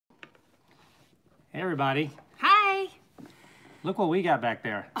Hey everybody. Hi. Look what we got back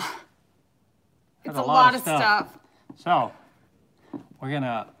there. It's a lot of stuff. So, we're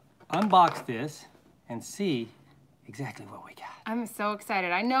gonna unbox this and see exactly what we got. I'm so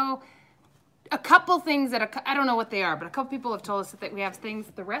excited. I know a couple things that, I don't know what they are, but a couple people have told us that we have things,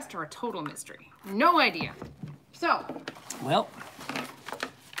 the rest are a total mystery. No idea. So. Well,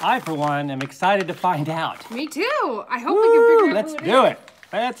 I for one am excited to find out. Me too. I hope we can figure out Let's who it do is. it.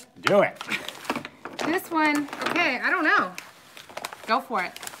 Let's do it. This one, okay, I don't know. Go for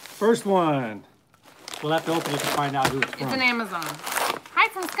it. First one. We'll have to open it to find out who it's from. It's an Amazon. Hi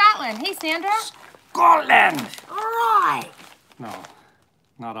from Scotland. Hey, Sandra. Scotland! All right. No,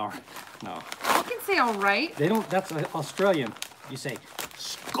 not our, no. You can say all right. They don't, that's Australian. You say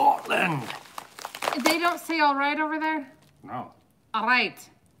Scotland. They don't say all right over there? No. All right.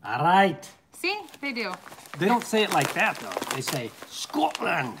 All right. See, they do. They don't say it like that though. They say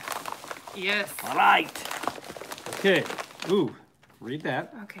Scotland. Yes. All right. Okay. Ooh, read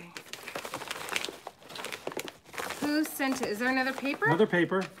that. Okay. Who sent it? Is there another paper? Another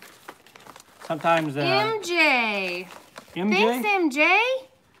paper. Sometimes. MJ. MJ. Thanks, MJ.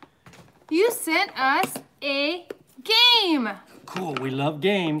 You sent us a game. Cool. We love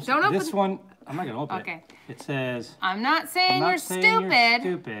games. Don't open this one. I'm not gonna open it. Okay. It says. I'm not saying you're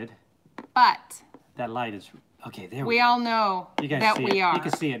stupid. But that light is. Okay, there we all know you guys that see we it. are. You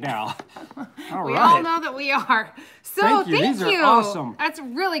can see it now. All we right. all know that we are. So thank you. These are awesome. That's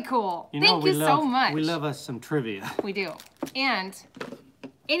really cool. You know, thank you so much. We love us some trivia. We do. And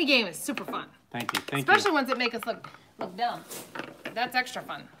any game is super fun. Thank you. Thank Especially you. ones that make us look dumb. That's extra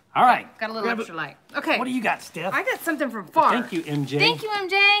fun. All right. Got a little extra light. Okay. What do you got, Steph? I got something from far. Thank you, MJ. Thank you,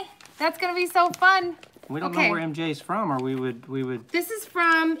 MJ. That's gonna be so fun. We don't know where MJ's from, or we would. This is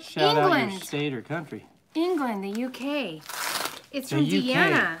from shout England. out your state or country. England, the UK. It's The from UK.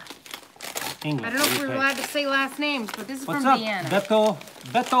 Deanna. England. I don't know if UK. we're allowed to say last names, but this is What's from up, Deanna.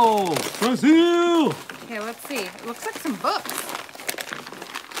 Beto? Brazil. Okay, let's see. It looks like some books.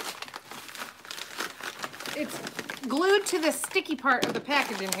 It's glued to the sticky part of the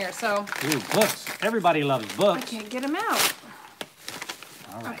package in here, so. Ooh, books. Everybody loves I books. can't get them out.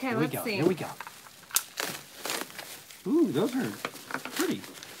 All right, Okay, here we let's go. see. Here we go. Ooh, those are pretty.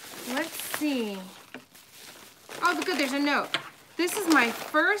 Let's see. Oh, good, there's a note. This is my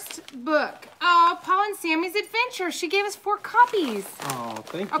first book. Oh, Paul and Sammy's Adventure. She gave us 4 copies. Oh,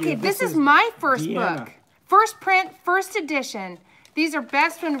 thank you. Okay, this is my first Deanna. book. First print, first edition. These are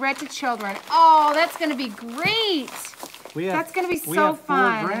best when read to children. Oh, that's gonna be great. That's gonna be so We have 4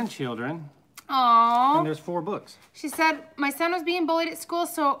 fun. grandchildren, and Aww. there's 4 books. She said, my son was being bullied at school,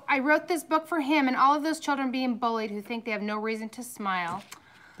 so I wrote this book for him and all of those children being bullied who think they have no reason to smile.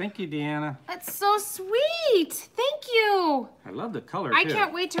 Thank you, Deanna. That's so sweet. Thank you. I love the color, I too.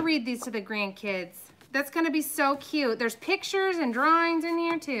 can't wait to read these to the grandkids. That's gonna be so cute. There's pictures and drawings in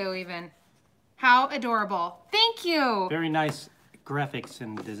here too, even. How adorable. Thank you. Very nice graphics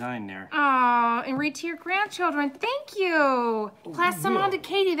and design there. Aw, and read to your grandchildren. Thank you. Pass some on to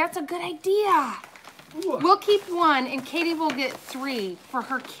Katie. That's a good idea. We'll keep 1, and Katie will get 3 for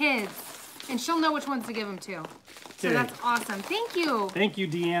her kids. And she'll know which ones to give them to. So Okay. that's awesome. Thank you. Thank you,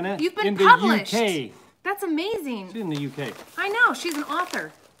 Deanna. You've been in published. the UK. That's amazing. She's in the UK. I know. She's an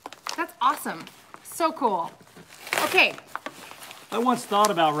author. That's awesome. So cool. Okay. I once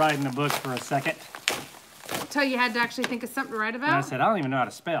thought about writing a book for a second. So you had to actually think of something to write about? And I said, I don't even know how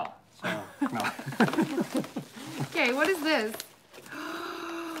to spell. So, no. Okay, what is this?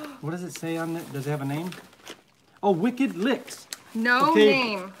 What does it say on it? Does it have a name? Oh, Wicked Licks. No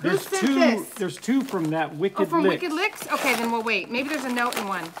name. Who There's sent 2. this? There's 2 from that Wicked Oh, from Licks. Wicked Licks? Okay, then we'll wait. Maybe there's a note in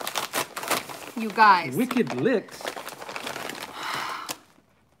one. You guys. Wicked Licks.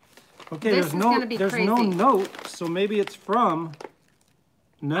 Okay, This is gonna be there's crazy. no note, so maybe it's from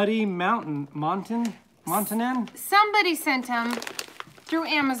Nutty Montanan? Somebody sent them through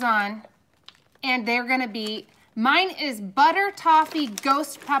Amazon, and they're gonna be, mine is Butter Toffee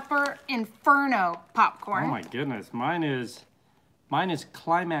Ghost Pepper Inferno popcorn. Oh my goodness, mine is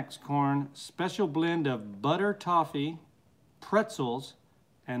Climax Corn, special blend of butter toffee, pretzels,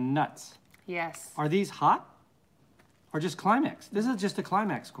 and nuts. Yes. Are these hot? Or just Climax? This is just a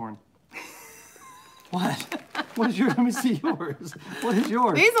Climax Corn. What? What is yours? Let me see yours. What is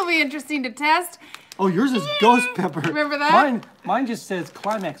yours? These will be interesting to test. Oh, yours is Ghost Pepper. Remember that? Mine just says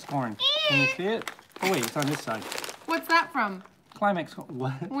Climax Corn. Can you see it? Oh wait, it's on this side. What's that from? Climax Corn.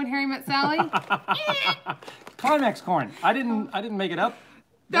 What? When Harry Met Sally? Climax Corn. I didn't make it up.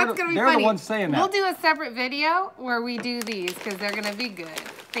 That's gonna be they're funny. the ones saying that. We'll do a separate video where we do these because they're gonna be good.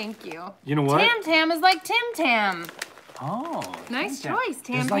 Thank you. You know what? Tam Tam is like Tim Tam. Oh. Nice Tam Tam. choice,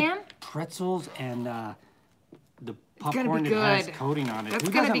 Tam It's Tam. like pretzels and the gonna popcorn be that has good. coating on it. That's Who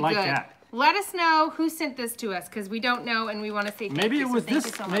gonna doesn't be like good. that? Let us know who sent this to us because we don't know and we want to say thank Maybe you. it was so thank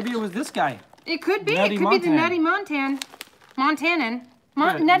this. you so Maybe much. it was this guy. It could be. Nutty It could be the Montanan. Montanan.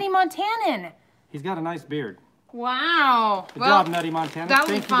 Yeah. Nutty Montanan. He's got a nice beard. Wow. Good job, Nutty Montana. that'll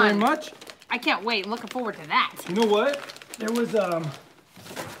be Thank you very fun. much. I can't wait. Looking forward to that. You know what? There was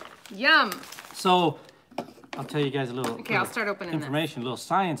Yum. So I'll tell you guys a little. Okay, I'll start opening information, a little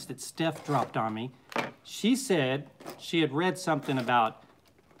science that Steph dropped on me. She said she had read something about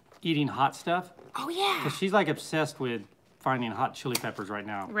eating hot stuff. Oh yeah. 'Cause she's like obsessed with finding hot chili peppers right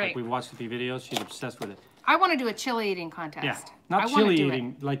now. Right. Like we watched a few videos. She's obsessed with it. I want to do a chili eating contest. Yeah. Not chili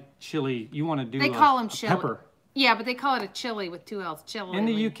eating, like chili. You want to do They call them a chili. pepper. Yeah, but they call it a chili with 2 L's. Chili. In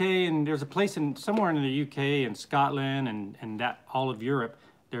the UK, and there's a place in somewhere in the UK and Scotland and that all of Europe,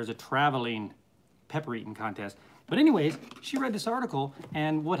 there's a traveling pepper eating contest. But anyways, she read this article,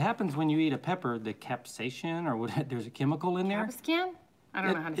 and what happens when you eat a pepper, the capsaicin, or what, there's a chemical in there. Capsicum? I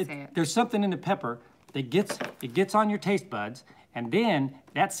don't know how to say it. There's something in the pepper that gets on your taste buds, and then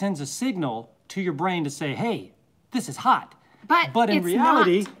that sends a signal to your brain to say, hey, this is hot. But in it's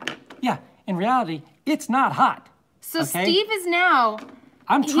reality, not. yeah, in reality, it's not hot. So okay? Steve is now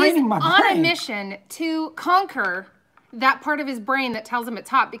I'm training my on brain. a mission to conquer that part of his brain that tells him it's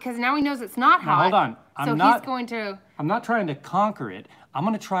hot because now he knows it's not hot. Now, hold on. He's going to... I'm not trying to conquer it. I'm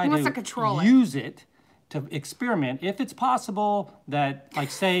going to try wants to to control it. use it to experiment. If it's possible that,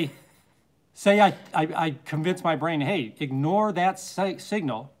 like, say I convince my brain, hey, ignore that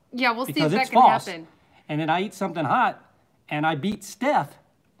signal. Yeah, we'll see if because that it's can false. happen. And then I eat something hot, and I beat Steph.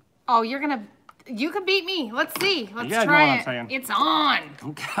 Oh, you can beat me. Let's see. Let's guys know try what it. I'm saying. It's on.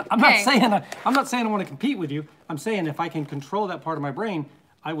 I'm not saying I want to compete with you. I'm saying if I can control that part of my brain,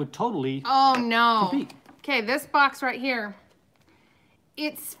 I would totally Oh no. compete. Okay, this box right here.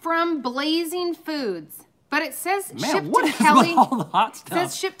 It's from Blazing Foods, but it says Man, shipped what to is Kelly. with all the hot It stuff?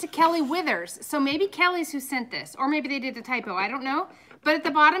 says shipped to Kelly Withers. So maybe Kelly's who sent this, or maybe they did a typo. I don't know. But at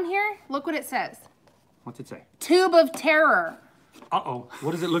the bottom here, look what it says. What's it say? Tube of Terror. Uh-oh.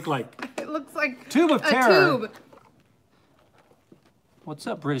 What does it look like? It looks like Tube of a Terror. tube. What's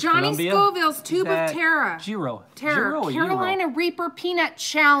up, British Johnny Columbia? Scoville's Tube Is that of Terror. Giro. Terror. Giro or Carolina Euro? Reaper Peanut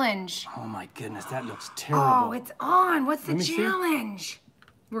Challenge. Oh my goodness, that looks terrible. Oh, it's on. What's the Let me see. challenge?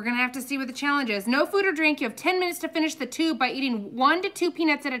 We're going to have to see what the challenge is. No food or drink. You have 10 minutes to finish the tube by eating 1 to 2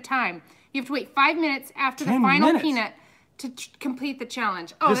 peanuts at a time. You have to wait 5 minutes after the 10 final minutes? peanut to complete the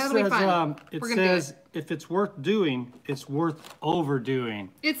challenge. Oh, This that'll be says, fun. it We're going to do says it. if it's worth doing, it's worth overdoing.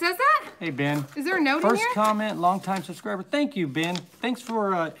 It says that? Hey, Ben. Is there a note in First here? comment, long-time subscriber. Thank you, Ben. Thanks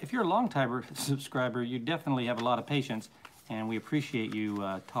for, if you're a long-time subscriber, you definitely have a lot of patience, and we appreciate you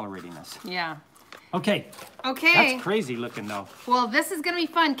tolerating us. Yeah. Okay. Okay. That's crazy looking, though. Well, this is going to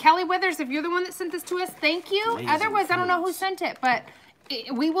be fun. Kelly Withers, if you're the one that sent this to us, thank you. Blazing Otherwise, I don't know who Foods. sent it, but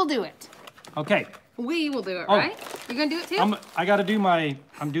we will do it. Okay. We will do it, Oh. right? You going to do it too?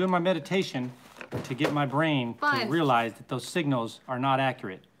 I'm doing my meditation to get my brain to Fun. realize that those signals are not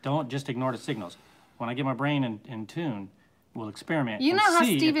accurate. Don't just ignore the signals. When I get my brain in tune, we'll experiment You and know how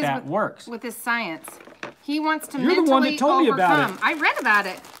see Steve if is that works. with his science. He wants to You're the mentally one that told me overcome. about it. I read about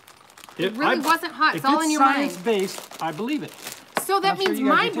it. It really wasn't hot. It's if all in your mind. If it's science-based, I believe it. So that I'm sure means you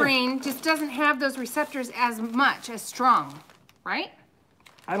guys my do too. brain just doesn't have those receptors as much, as strong, right?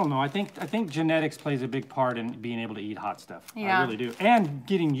 I don't know. I think genetics plays a big part in being able to eat hot stuff. Yeah. I really do. And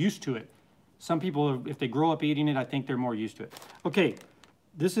getting used to it. Some people, if they grow up eating it, I think they're more used to it. Okay,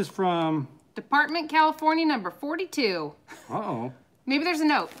 this is from... Department, California, number 42. Uh-oh. Maybe there's a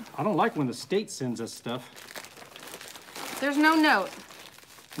note. I don't like when the state sends us stuff. There's no note.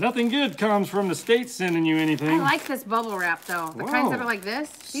 Nothing good comes from the state sending you anything. I like this bubble wrap, though. The kinds that Whoa. are like this.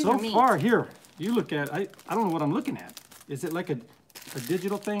 These So are neat. far, here, you look at, I don't know what I'm looking at. Is it like a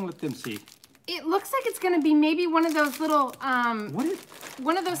digital thing? Let them see. It looks like it's going to be maybe one of those little, What is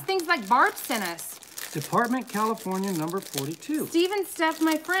one of those things like Barb sent us. Department, California, number 42. StevenSteph,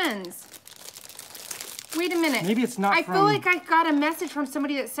 my friends. Wait a minute. Maybe it's not I from- feel like I got a message from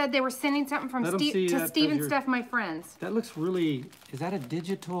somebody that said they were sending something from Let 'em see to that StevenSteph, my friends. That looks really, is that a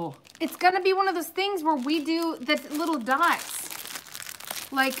digital? It's gonna be one of those things where we do the little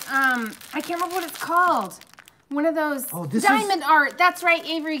dots. Like, I can't remember what it's called. One of those Oh, this diamond art. That's right,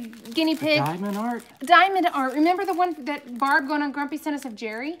 Avery Guinea Pig. Diamond art? Diamond art. Remember the one that Barb going on Grumpy sent us of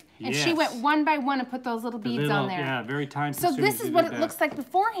Jerry? And she Yes. went one by one and put those little beads on there. Yeah, very time So consuming. this to is do what it that. looks like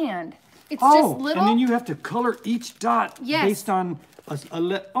beforehand. It's Oh, just little. and then you have to color each dot Yes. based on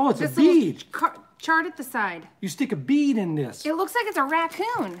oh, it's this a bead. chart at the side. You stick a bead in this. It looks like it's a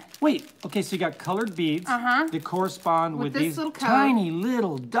raccoon. Wait, okay, so you got colored beads that correspond with this these little code. tiny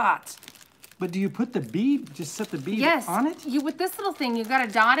little dots. But do you put the bead, just set the bead on it? Yes, with this little thing, you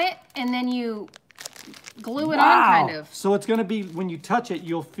gotta dot it, and then you glue it on, kind of. So it's gonna be, when you touch it,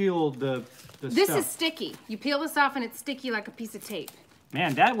 you'll feel the This stuff. is sticky. You peel this off, and it's sticky like a piece of tape.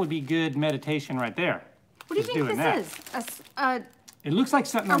 Man, that would be good meditation right there. What do you think this is? It looks like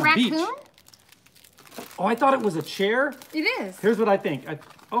something A on a raccoon? beach. Oh, I thought it was a chair. It is. Here's what I think. I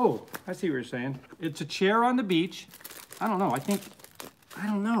see what you're saying. It's a chair on the beach. I don't know. I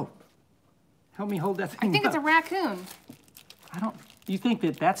don't know. Help me hold that thing I think it's a raccoon. You think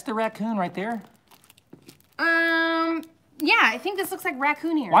that's the raccoon right there? Yeah, I think this looks like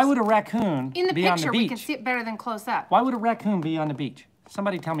raccoon ears. Why would a raccoon In the be on the picture, beach? we can see it better than close up. Why would a raccoon be on the beach?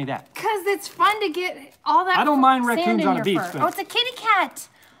 Somebody tell me that. Because it's fun to get all that I don't mind sand raccoons in on a your beach, fur. but- Oh, it's a kitty cat.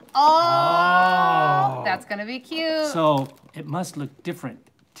 Oh, that's gonna be cute. So it must look different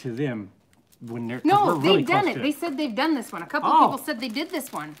to them when they're 'cause No, we're really they've done close it. to They said they've done this one. A couple Oh. people said they did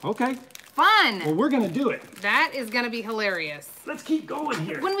this one. Okay. Fun. Well, we're gonna do it. That is gonna be hilarious. Let's keep going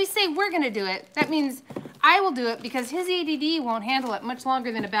here. When we say we're gonna do it, that means I will do it because his ADD won't handle it much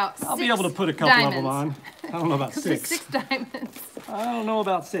longer than about 6 I'll be able to put a couple of them on. I don't know about There's 6. 6 diamonds. I don't know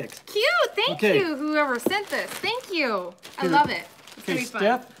about 6. Cute. Thank Okay. you, whoever sent this. Thank you. I Here. love it. It's Okay, gonna be fun.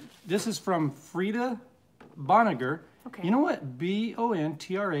 Steph, this is from Frida Bonniger. Okay. You know what?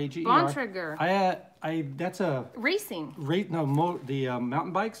 Bontrager. Bontrager. That's a Racing.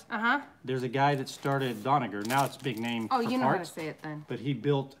 mountain bikes. Uh-huh. There's a guy that started Doniger. Now it's a big name Oh, for you know how to parts, say it then. but he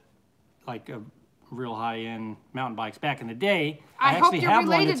built like a real high-end mountain bikes back in the day. I hope actually you're have one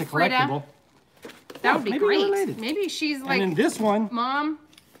related, that's a Frida. collectible. That would be maybe we're great. related. Maybe she's like, And then this one Mom.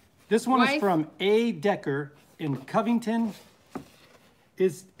 is wife. from A. Decker in Covington.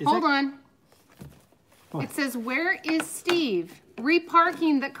 Hold on. What? It says, where is Steve?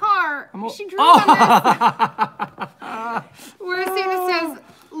 Reparking the car. She drew Oh. on this. Where Steve says,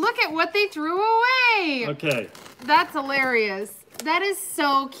 look at what they threw away. Okay. That's hilarious. That is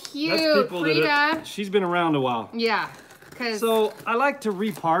so cute, That's people Frida. she's been around a while. Yeah. Cause So I like to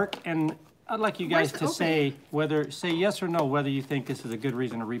repark, and I'd like you guys Where's to the say yes or no whether you think this is a good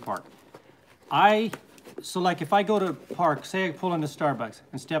reason to repark. So like if I go to park, say I pull into Starbucks,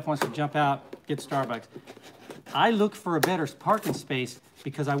 and Steph wants to jump out, get Starbucks, I look for a better parking space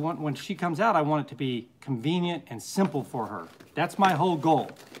because I want, when she comes out, I want it to be convenient and simple for her. That's my whole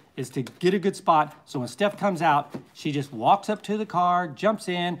goal, is to get a good spot, so when Steph comes out, she just walks up to the car, jumps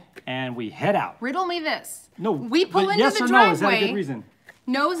in, and we head out. riddle me this. No, We pull but into yes the or driveway. no, is that a good reason?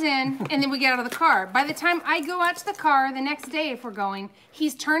 Nose in, and then we get out of the car. By the time I go out to the car the next day, if we're going,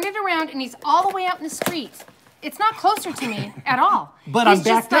 he's turned it around and he's all the way out in the street. It's not closer to me at all. But he's I'm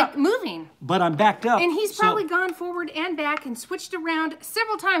backed just like up. moving. But I'm backed up. And he's so- probably gone forward and back and switched around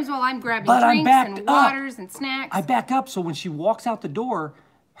several times while I'm grabbing But I'm drinks backed and up. waters and snacks. I back up, so when she walks out the door,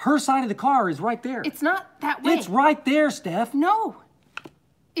 her side of the car is right there. It's not that way. It's right there, Steph. No.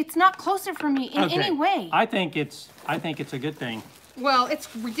 It's not closer for me in any way. I think it's a good thing. Well, it's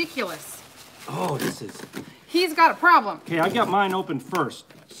ridiculous. Oh, this is. He's got a problem. Okay, I got mine open first.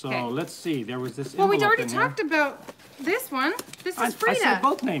 So Okay. let's see. There was this. Well, we'd envelope already in there. talked about this one. This is I Frida. said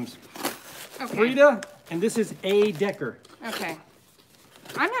both names. Okay. Frida, and this is A. Decker. Okay.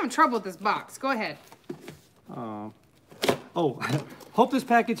 I'm having trouble with this box. Go ahead. Oh, hope this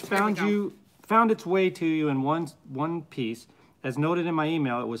package found its way to you in one piece. As noted in my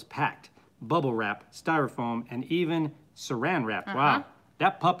email, it was packed, bubble wrap, styrofoam, and even saran wrap. Wow,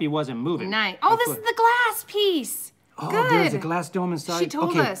 that puppy wasn't moving. Nice. Oh, this is the glass piece. Oh, Good. there's a glass dome inside. She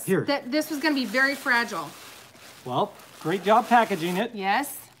told okay, us here. that this was going to be very fragile. Well, great job packaging it.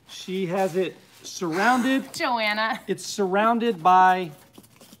 Yes. She has it surrounded. Joanna. It's surrounded by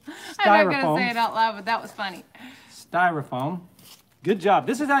I'm not going to styrofoam. say it out loud, but that was funny. Styrofoam. Good job.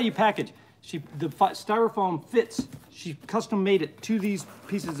 This is how you package. The styrofoam fits. She custom made it to these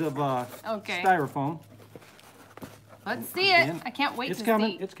pieces of Okay. styrofoam. Let's see it. Again, I can't wait It's to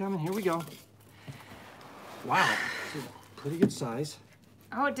coming. see. It's coming. Here we go. Wow. It's a pretty good size.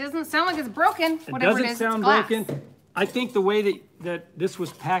 Oh, it doesn't sound like it's broken. It Whatever doesn't it is, sound it's glass. broken. I think the way that this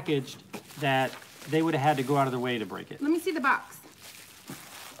was packaged, that they would have had to go out of their way to break it. Let me see the box.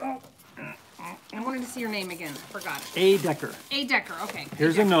 I wanted to see your name again. Forgot it. A. Decker. A. Decker. Okay.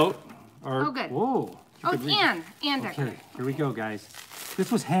 Here's a note. Or, Oh, good. Whoa. you Oh, could it's read- Ann Decker. Okay, here we go, guys.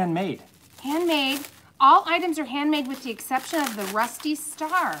 This was handmade. Handmade. All items are handmade with the exception of the Rusty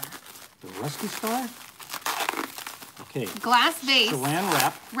Star. The Rusty Star? Okay. Glass vase. Saran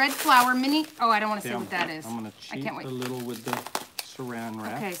wrap. Red flower mini. Oh, I don't want to say Okay, what that is. I'm gonna I cheat can't wait. a little with the saran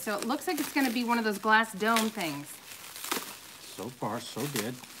wrap. Okay, so it looks like it's going to be one of those glass dome things. So far, so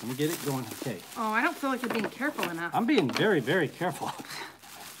good. Let me get it going. Okay. Oh, I don't feel like you're being careful enough. I'm being very, very careful.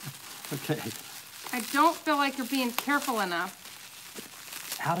 Okay. I don't feel like you're being careful enough.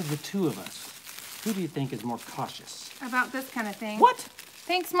 Out of the two of us, who do you think is more cautious? About this kind of thing. What?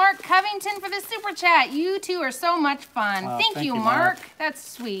 Thanks, Mark Covington, for the super chat. You two are so much fun. Thank you, Mark. That's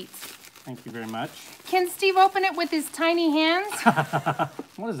sweet. Thank you very much. Can Steve open it with his tiny hands?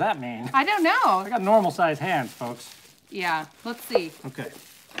 What does that mean? I don't know. I got normal sized hands, folks. Yeah, let's see. Okay.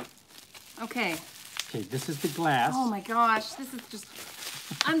 Okay. Okay, this is the glass. Oh my gosh, this is just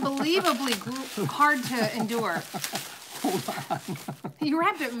unbelievably hard to endure. Hold on. You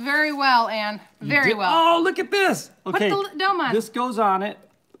wrapped it very well, Anne. Very well. Oh, look at this. Okay. Put the dome on. This goes on it.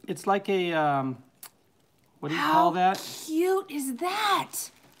 It's like a, what do you call that? How cute is that?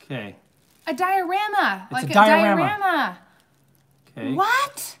 Okay. A diorama. It's like a diorama. Okay.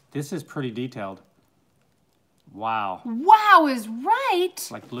 What? This is pretty detailed. Wow. Wow is right.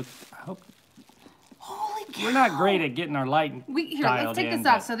 Like, look, I hope. Holy cow. We're not great at getting our light Here, dialed let's take in, this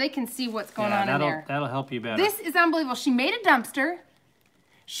off so they can see what's going on in there. That'll help you better. This is unbelievable. She made a dumpster.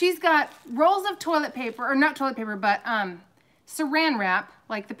 She's got rolls of toilet paper, or not toilet paper, but saran wrap,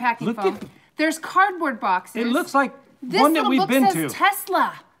 like the packing foam. There's cardboard boxes. It looks like one that we've been to. This little book says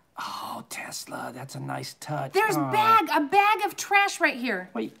Tesla. Oh, Tesla. That's a nice touch. There's a bag of trash right here.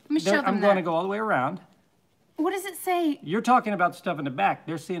 Wait, let me show them I'm going to go all the way around. What does it say? You're talking about stuff in the back.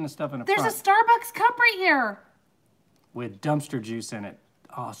 They're seeing the stuff in the front. There's a Starbucks cup right here. With dumpster juice in it.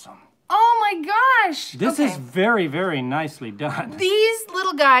 Awesome. Oh my gosh. This is very, very nicely done. These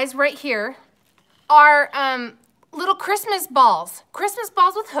little guys right here are little Christmas balls. Christmas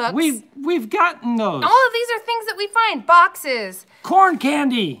balls with hooks. We've gotten those. All of these are things that we find. Boxes. Corn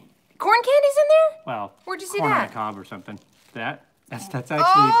candy. Corn candy's in there? Well, where'd you see corn on a that? cob or something. That's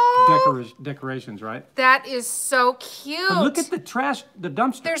actually decorations, right? That is so cute. But look at the trash, the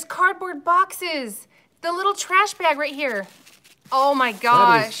dumpster. There's cardboard boxes. The little trash bag right here. Oh my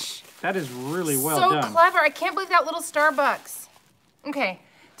gosh. That is really well done. So clever. I can't believe that little Starbucks. Okay.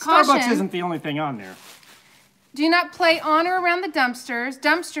 Caution. Starbucks isn't the only thing on there. Do not play on or around the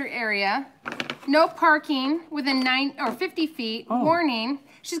dumpster area. No parking within 50 feet. Oh. Warning.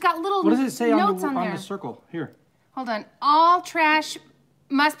 She's got little notes on there. What does it say on the circle? Here. Hold on. All trash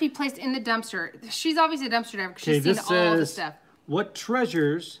must be placed in the dumpster. She's obviously a dumpster driver because she's seen all the stuff. What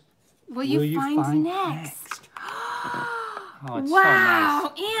treasures will you find next? Oh, it's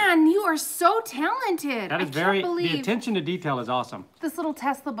wow, so nice. Anne, you are so talented. That is the attention to detail is awesome. This little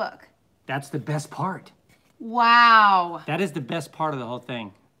Tesla book. That's the best part. Wow. That is the best part of the whole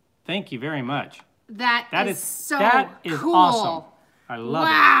thing. Thank you very much. That is so cool. Awesome. I love it.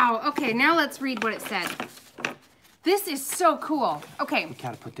 Wow. Okay, now let's read what it said. This is so cool. Okay. We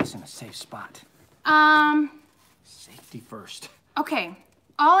gotta put this in a safe spot. Safety first. Okay.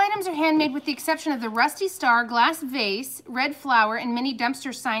 All items are handmade with the exception of the rusty star, glass vase, red flower, and mini dumpster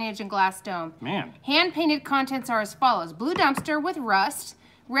signage and glass dome. Man. Hand-painted contents are as follows. Blue dumpster with rust,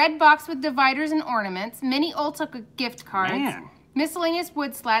 red box with dividers and ornaments, mini Ulta gift cards, miscellaneous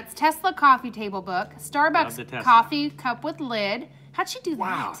wood slats, Tesla coffee table book, Starbucks coffee cup with lid. How'd she do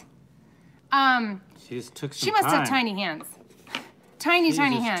that? She just took some time. She must have tiny hands. Tiny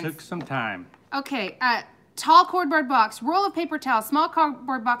hands. Took some time. Okay, tall cardboard box, roll of paper towel, small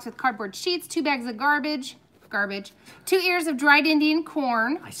cardboard box with cardboard sheets, 2 bags of garbage, 2 ears of dried Indian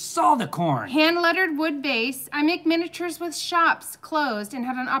corn. I saw the corn. Hand-lettered wood base. I make miniatures with shops closed and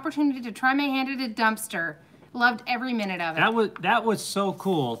had an opportunity to try my hand at a dumpster. Loved every minute of it. That was so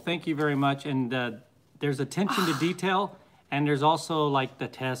cool. Thank you very much. And there's attention to detail, and there's also like the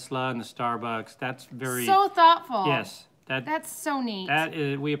Tesla and the Starbucks. That's very so thoughtful. Yes. That's so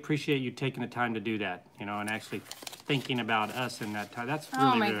neat. We appreciate you taking the time to do that, and actually thinking about us in that time. That's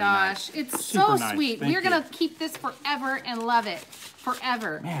really, really nice. It's Super so nice. sweet. We're going to keep this forever and love it.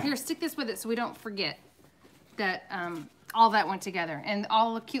 Forever. Man. Here, stick this with it so we don't forget that all that went together. And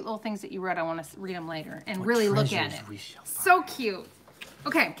all the cute little things that you wrote, I want to read them later and really look at it. So cute.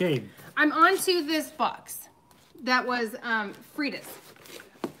 Okay. I'm on to this box. That was Frida's.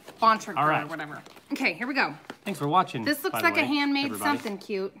 Bontrick or whatever. Okay, here we go. Thanks for watching. This looks like a handmade something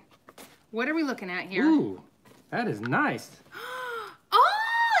cute. What are we looking at here? Ooh, that is nice. Oh,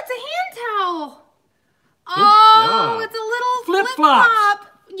 it's a hand towel. Oh, it's a little flip-flop.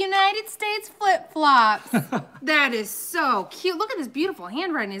 United States flip-flops. That is so cute. Look at this beautiful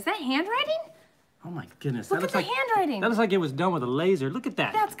handwriting. Is that handwriting? Oh my goodness. Look at the handwriting. That looks like it was done with a laser. Look at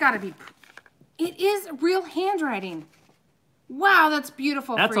that. That's got to be. It is real handwriting. Wow, that's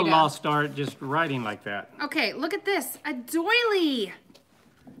beautiful, That's Frida. a lost art, just writing like that. Okay, look at this. A doily.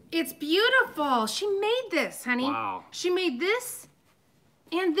 It's beautiful. She made this, honey. Wow. She made this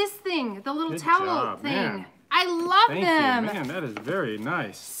and this thing, the little Good towel job, thing. man. I love Thank them. you, man. That is very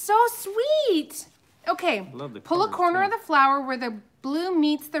nice. So sweet. Okay, Love the pull a colors, corner too. of the flower where the blue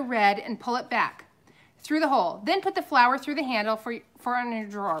meets the red and pull it back through the hole. Then put the flower through the handle for in your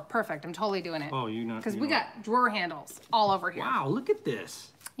drawer. Perfect. I'm totally doing it. Oh, you know. Because we got drawer handles all over here. Wow, look at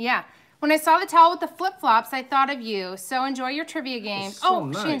this. Yeah. When I saw the towel with the flip-flops, I thought of you. So enjoy your trivia game.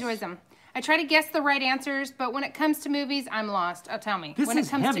 So She nice. enjoys them. I try to guess the right answers, but when it comes to movies, I'm lost. Oh, tell me. This when is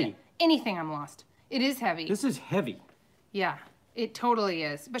it comes heavy. to anything, I'm lost. It is heavy. This is heavy. Yeah, it totally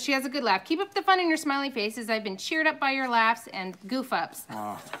is. But she has a good laugh. Keep up the fun in your smiley faces. I've been cheered up by your laughs and goof-ups.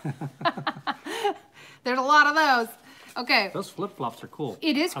 Wow. There's a lot of those. Okay. Those flip-flops are cool.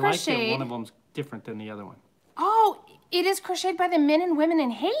 It is I like that crocheted. one of them's different than the other one. Oh, it is crocheted by the men and women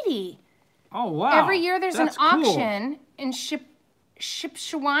in Haiti. Oh, wow. Every year there's That's an cool. auction in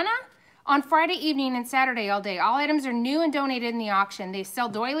Shipshawana on Friday evening and Saturday all day. All items are new and donated in the auction. They sell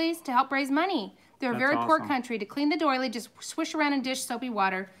doilies to help raise money. They're a That's very poor awesome. country. To clean the doily, just swish around in dish soapy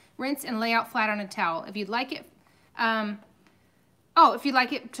water, rinse and lay out flat on a towel. If you'd like it, if you'd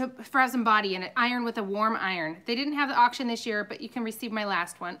like it to frozen body in it, iron with a warm iron. They didn't have the auction this year, but you can receive my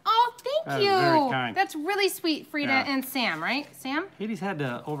last one. Oh, thank That is you. very kind. That's really sweet, Frida Yeah. and Sam, right? Sam? Haiti's had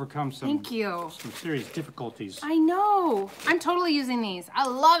to overcome some, Thank you. some serious difficulties. I know. I'm totally using these. I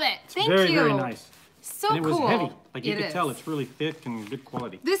love it. Thank Very, you. very nice. So And it was cool. heavy. Like you It could is. tell it's really thick and good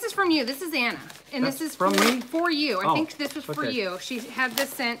quality. This is from you. This is Anna. And That's this is from me? for you. I Oh, think this was for okay. you. She had this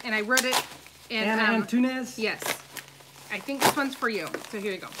sent and I wrote it. And, Anna Antunes? Yes. I think this one's for you. So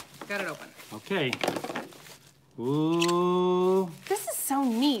here you go. Got it open. Okay. Ooh. This is so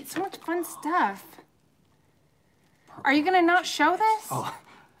neat. So much fun stuff. Are you going to not show this? Oh.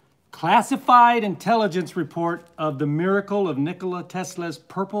 Classified intelligence report of the miracle of Nikola Tesla's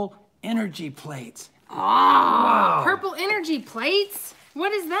purple energy plates. Oh, purple energy plates?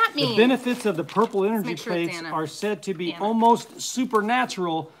 What does that mean? The benefits of the purple energy make sure it's plates Anna. are said to be Anna. almost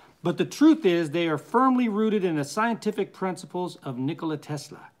supernatural, but the truth is they are firmly rooted in the scientific principles of Nikola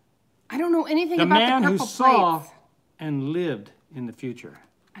Tesla, I don't know anything the about man the who purple saw plates. and lived in the future.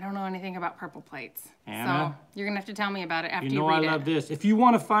 I don't know anything about purple plates. Anna? So you're going to have to tell me about it after You you know I read love it. this. If you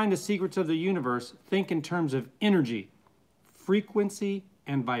want to find the secrets of the universe, think in terms of energy, frequency,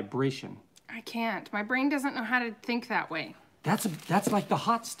 and vibration. I can't. My brain doesn't know how to think that way. That's like the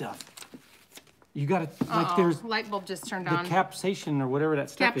hot stuff. You gotta, like there's Light bulb just turned the on. capsation or whatever that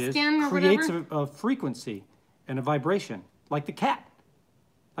stuff is, Capskin or creates whatever? a frequency and a vibration, like the cat,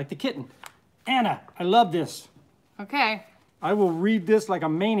 like the kitten. Anna, I love this. Okay. I will read this like a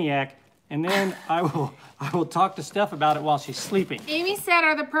maniac, and then I will talk to Steph about it while she's sleeping. Amy said,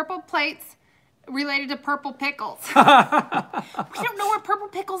 are the purple plates related to purple pickles? We don't know where purple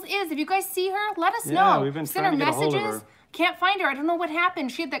pickles is. If you guys see her, let us Yeah, know. we've been Send trying her to get a hold of messages. her. Can't find her. I don't know what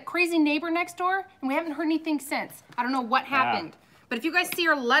happened. She had that crazy neighbor next door, and we haven't heard anything since. I don't know what happened. But if you guys see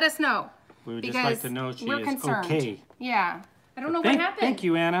her, let us know. We would just like to because know she we're is concerned. okay. Yeah. I don't know what happened. Thank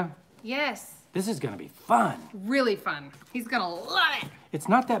you, Anna. Yes. This is gonna be fun. Really fun. He's gonna love it. It's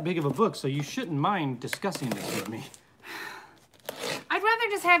not that big of a book, so you shouldn't mind discussing this with me. I'd rather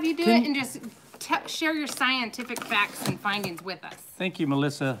just have you do Can- it and just share your scientific facts and findings with us. Thank you,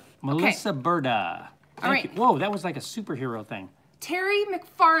 Melissa. Melissa Berda. Thank right. you. Whoa, that was like a superhero thing. Terry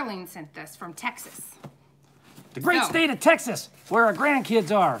McFarlane sent this from Texas. The great So- state of Texas, where our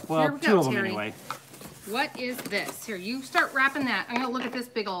grandkids are. Here Well, we two go, of them Terry. anyway. What is this? Here, you start wrapping that. I'm gonna look at this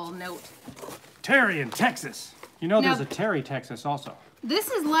big old note. Terry in Texas. You know, Now- there's a Terry, Texas also. This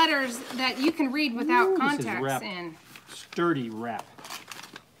is letters that you can read without Ooh, this is contacts wrap. in. Sturdy wrap.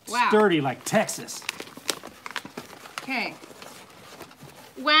 Wow. Sturdy like Texas. Okay.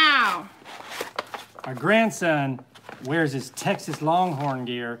 Wow. Our grandson wears his Texas Longhorn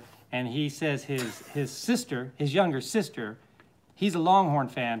gear, and he says his sister, his younger sister, he's a Longhorn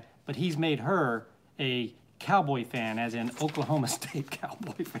fan, but he's made her a Cowboy fan, as in Oklahoma State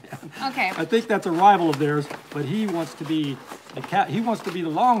Cowboy fan. Okay. I think that's a rival of theirs, but he wants to be the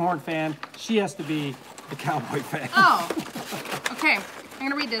Longhorn fan. She has to be the Cowboy fan. Oh. Okay. I'm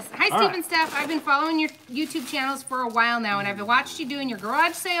gonna read this. Hi, All right. StevenSteph. I've been following your YouTube channels for a while now, and I've watched you doing your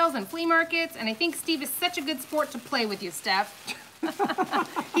garage sales and flea markets, and I think Steve is such a good sport to play with you, Steph.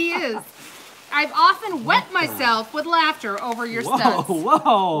 He is. I've often wet myself with laughter over your stunts.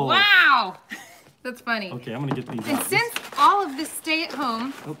 Whoa! Wow. That's funny. Okay, I'm gonna get these And out. since all of this stay at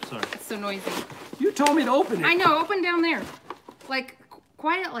home, Oops, sorry. it's so noisy. You told me to open it. I know, open down there. Like,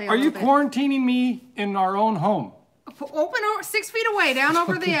 quietly a Are you little bit. quarantining me in our own home? Open 6 feet away, down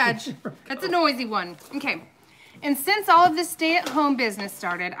over the edge. That's a noisy one. Okay. And since all of this stay-at-home business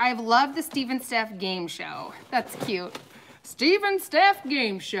started, I've loved the StevenSteph game show. That's cute. StevenSteph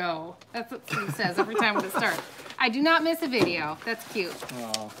game show. That's what Steve says every time it starts. I do not miss a video. That's cute.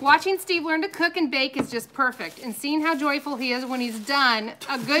 Aww. Watching Steve learn to cook and bake is just perfect. And seeing how joyful he is when he's done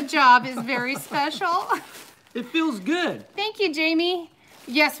a good job is very special. It feels good. Thank you, Jamie.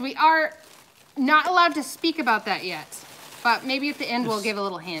 Yes, we are not allowed to speak about that yet. But maybe at the end we'll give a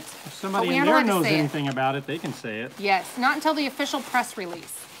little hint. If somebody in there knows anything about it, they can say it. Yes, not until the official press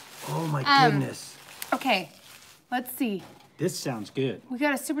release. Oh my goodness. Okay, let's see. This sounds good. We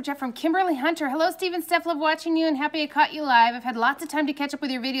got a super chat from Kimberly Hunter. Hello, StevenSteph. Love watching you and happy I caught you live. I've had lots of time to catch up with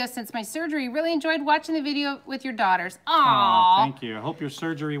your videos since my surgery. Really enjoyed watching the video with your daughters. Aww. Thank you. I hope your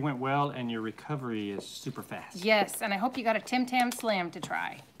surgery went well and your recovery is super fast. Yes, and I hope you got a Tim Tam Slam to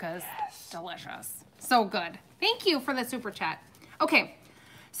try because it's delicious. So good. Thank you for the super chat. Okay,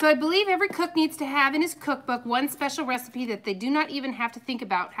 so I believe every cook needs to have in his cookbook one special recipe that they do not even have to think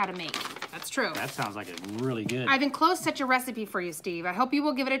about how to make. That's true. That sounds like it's really good. I've enclosed such a recipe for you, Steve. I hope you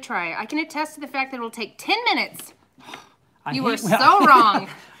will give it a try. I can attest to the fact that it will take 10 minutes. You were so wrong.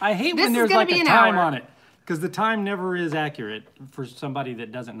 I hate when there's like a time on it, because the time never is accurate for somebody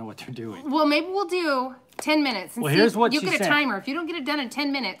that doesn't know what they're doing. Well, maybe we'll do 10 minutes. And well, here's what you she get said. a timer. If you don't get it done in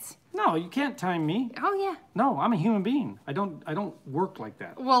 10 minutes. No, you can't time me. Oh, yeah. No, I'm a human being. I don't work like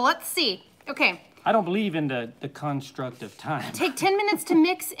that. Well, let's see. Okay. I don't believe in the construct of time. Take 10 minutes to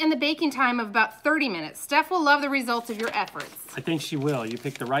mix and the baking time of about 30 minutes. Steph will love the results of your efforts. I think she will. You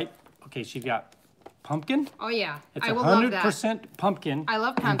picked the right. Okay, she got pumpkin. Oh, yeah. It's I will love that. 100% pumpkin. I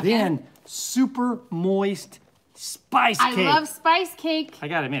love pumpkin. And then super moist spice cake. I love spice cake. I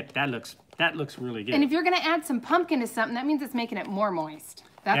gotta admit, that looks really good. And if you're gonna add some pumpkin to something, that means it's making it more moist.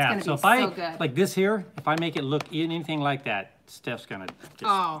 That's gonna be so good. Like this here, if I make it look anything like that, Steph's gonna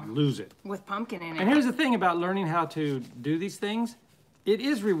just lose it. With pumpkin in it. And here's the thing about learning how to do these things. It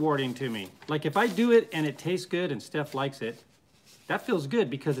is rewarding to me. Like if I do it and it tastes good and Steph likes it, that feels good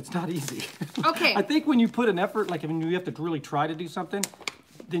because it's not easy. Okay. I think when you put an effort, like when you have to really try to do something,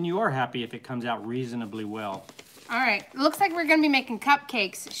 then you are happy if it comes out reasonably well. All right, looks like we're gonna be making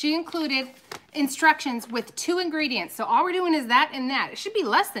cupcakes. She included instructions with 2 ingredients. So all we're doing is that and that. It should be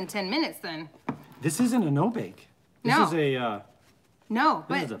less than 10 minutes then. This isn't a no-bake. This is a, no,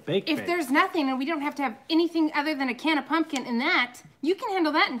 this is a bake. If there's nothing and we don't have to have anything other than a can of pumpkin in that, you can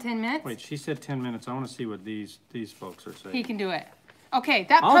handle that in 10 minutes. Wait, she said 10 minutes. I want to see what these folks are saying. He can do it. Okay,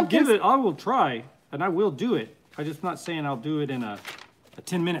 that pumpkin. I will try, and I will do it. I'm just not saying I'll do it in a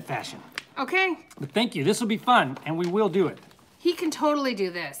 10-minute fashion. Okay. But thank you. This will be fun, and we will do it. He can totally do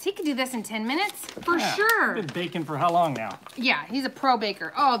this. He can do this in 10 minutes, for sure. I've been baking for how long now? Yeah, he's a pro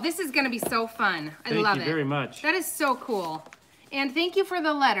baker. Oh, this is gonna be so fun. I love it. Thank you very much. That is so cool. And thank you for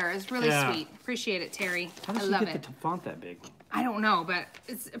the letter. It's really sweet. Appreciate it, Terry. How does she get the font that big? I don't know, but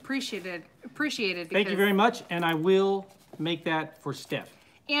it's appreciated. Thank you very much, and I will make that for Steph.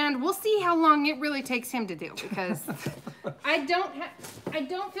 And we'll see how long it really takes him to do, because I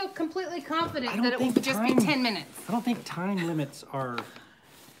don't feel completely confident that it will just be 10 minutes. I don't think time limits are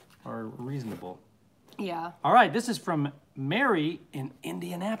reasonable. Yeah. All right, this is from Mary in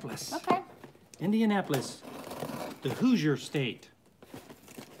Indianapolis. Okay. Indianapolis, the Hoosier state.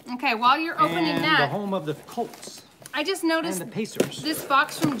 Okay, while you're opening and that, the home of the Colts. I just noticed and the Pacers. This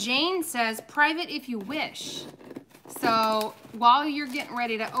box from Jane says private if you wish. So while you're getting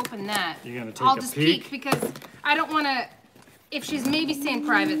ready to open that, you're gonna take I'll a just peek because I don't want to. If she's maybe saying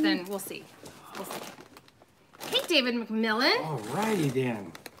private, then we'll see. We'll see. Hey, David McMillan. Alrighty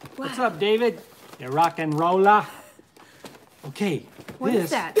then. What's up, David? You rock and roller. Okay. What is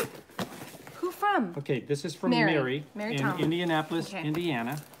that? Who from? Okay, this is from Mary in Tomlin. Indianapolis,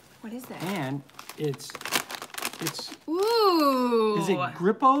 Indiana. What is that? And it's. Ooh. Is it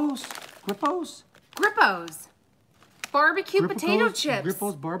Grippos? Grippos? Grippos. Barbecue potato chips.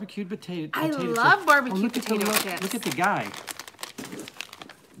 Grippos barbecued potato I chips. love barbecue potato chips. Look at the guy.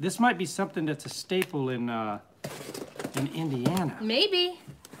 This might be something that's a staple in Indiana. Maybe.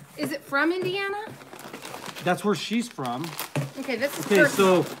 Is it from Indiana? That's where she's from. Okay, this is Okay,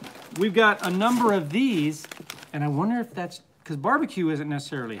 so we've got a number of these, and I wonder if that's because barbecue isn't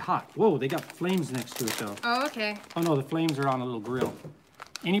necessarily hot. Whoa, they got flames next to it though. Oh, okay. Oh no, the flames are on a little grill.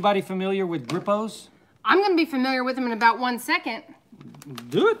 Anybody familiar with Grippos? I'm gonna be familiar with them in about 1 second.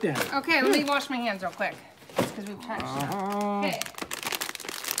 Do it then. Okay, let me wash my hands real quick. Because we've touched it.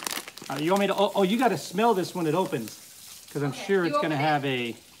 Okay. You want me to? Oh, you got to smell this when it opens, because I'm sure it's gonna have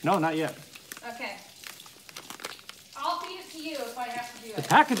a. No, not yet. Okay. I'll feed it to you if I have to do it. The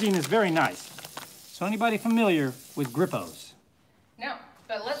packaging is very nice. So anybody familiar with Grippos? No,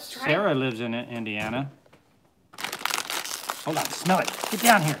 but let's try. Sarah lives in Indiana. Hold on, smell it. Get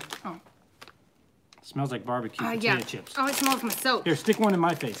down here. Oh. Smells like barbecue potato chips. Oh, it smells my soap. Here, stick one in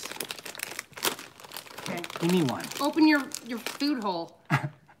my face. Okay. Give me one. Open your food hole.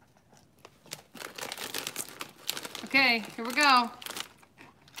 Okay, here we go.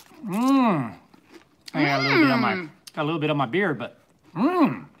 Mmm. I got a little bit on my beard, but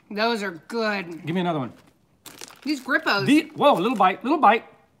mmm. Those are good. Give me another one. These Grippos. Whoa, little bite.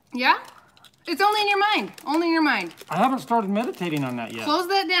 Yeah? It's only in your mind. Only in your mind. I haven't started meditating on that yet. Close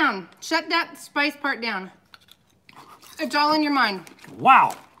that down. Shut that spice part down. It's all in your mind.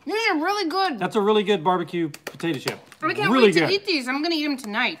 Wow. These are really good. That's a really good barbecue potato chip. I can't really wait good. to eat these. I'm gonna eat them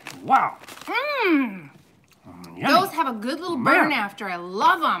tonight. Wow. Mmm. Those have a good little burn after. I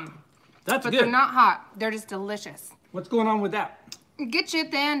love them. That's but good. They're not hot. They're just delicious. What's going on with that? Get you at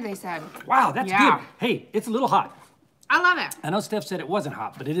the end, they said. Wow, that's good. Hey, it's a little hot. I love it. I know Steph said it wasn't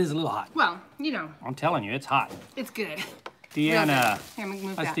hot, but it is a little hot. Well, you know. I'm telling you, it's hot. It's good. Deanna. Here,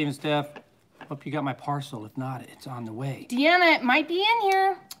 move Hi, that. StevenSteph. Hope you got my parcel. If not, it's on the way. Deanna, it might be in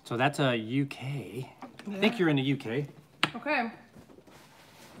here. So that's a UK. I think you're in the UK. Okay.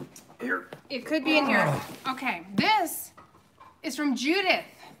 Here. It could be in here. Okay, this is from Judith.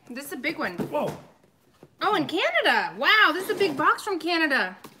 This is a big one. Whoa. Oh, in Canada. Wow, this is a big box from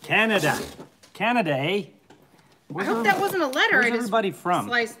Canada. Canada. Canada, eh? I hope that wasn't a letter. Where's I just everybody from?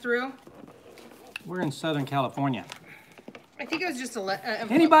 sliced through. We're in Southern California. I think it was just a letter.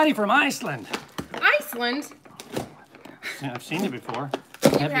 Anybody from Iceland? Iceland? I've seen it before.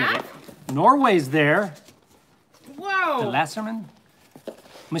 You have? Norway's there. Whoa. The Lasserman.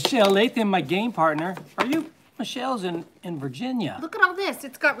 Michelle Latham, my game partner. Are you? Michelle's in Virginia. Look at all this.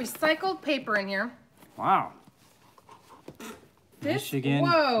 It's got recycled paper in here. Wow. This, Michigan,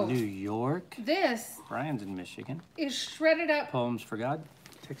 whoa. New York. This Brian's in Michigan. is shredded up. Poems for God,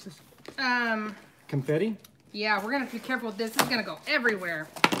 Texas. Yeah, Confetti. we're gonna have to be careful with this. This is gonna go everywhere.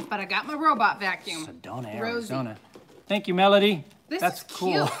 But I got my robot vacuum. Sedona, Rosie. Arizona. Thank you, Melody. That's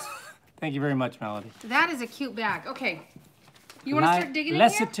cool. cute. Thank you very much, Melody. That is a cute bag. Okay. You want to start digging in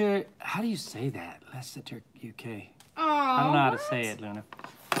here? Leicester, how do you say that? Leicester, UK. Oh, I don't know how to say it, Luna.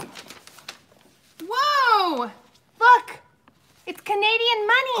 Whoa! Look! It's Canadian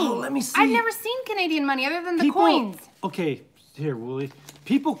money. Oh, let me see. I've never seen Canadian money other than the coins. Okay, here, Wooly.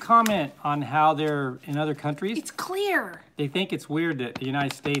 People comment on how they're in other countries. It's clear. They think it's weird that the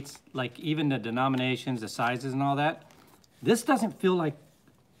United States, like even the denominations, the sizes and all that, this doesn't feel like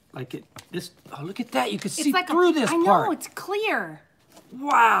it, oh, look at that. You can see like through this part. I know, it's clear.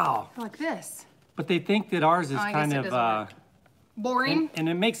 Wow. Like this. But they think that ours is I kind guess it of, doesn't work. Boring. and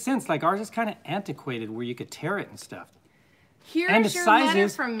it makes sense. Like ours is kind of antiquated where you could tear it and stuff. Here's and the your letter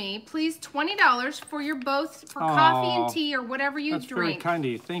sizes- from me. Please, $20 for your both, for coffee and tea or whatever you That's drink. very kind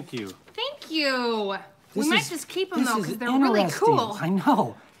of you. Thank you. Thank you. We This might is- just keep them this though is because they're really interesting. cool. I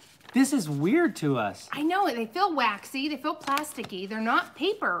know. This is weird to us. I know it. They feel waxy. They feel plasticky. They're not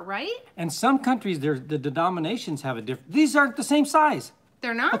paper, right? And some countries, the denominations have a different. These aren't the same size.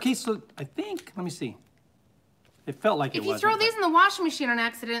 They're not? Okay, so I think, let me see. It felt like it If you wasn't, throw but- these in the washing machine on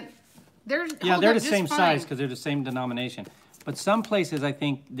accident, they're Yeah, hold they're up the just same fine. size because they're the same denomination. But some places, I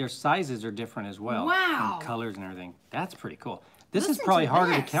think their sizes are different as well. Wow. And colors and everything. That's pretty cool. This Listen is probably to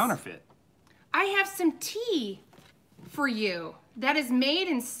harder to this. counterfeit. I have some tea for you that is made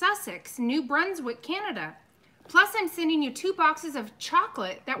in Sussex, New Brunswick, Canada. Plus, I'm sending you 2 boxes of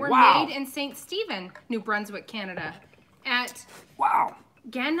chocolate that were Wow. made in St. Stephen, New Brunswick, Canada. At Wow.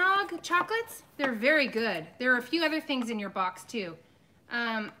 Gannog Chocolates. They're very good. There are a few other things in your box, too.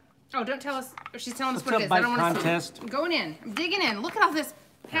 Oh, don't tell us. She's telling us What's what it up, is. I bike don't want to contest? I'm going in. I'm digging in. Look at all this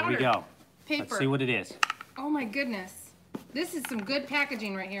There powder we go. paper. Let's see what it is. Oh my goodness. This is some good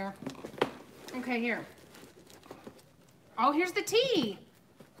packaging right here. Okay, here. Oh, here's the tea.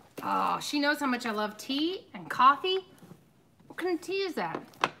 Oh, she knows how much I love tea and coffee. What kind of tea is that?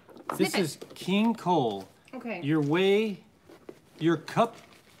 This Sniff it. is King Cole. Okay. Your way, your cup,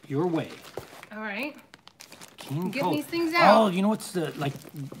 your way. All right. King Get Cole. these things out. Oh, you know what's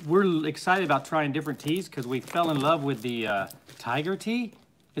we're excited about trying different teas because we fell in love with the tiger tea.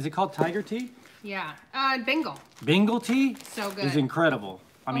 Is it called tiger tea? Yeah. Bengal. Bengal tea? So good. Is incredible.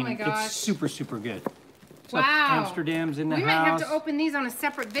 I mean, my gosh. it's super, super good. So Wow. Amsterdam's in the We house. might have to open these on a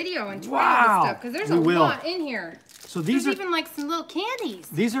seperate video and try Wow. all this stuff because there's We a will. lot in here. So these There's are even like some little candies.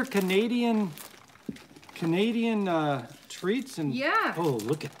 these are Canadian treats and Yeah. Oh,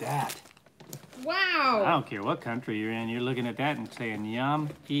 look at that. I Wow. don't care what country you're in. You're looking at that and saying yum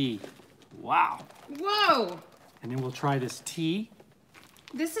wow. Whoa. And then we'll try this tea.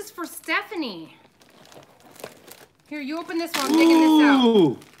 This is for Stephanie. Here, you open this one. I'm digging this out.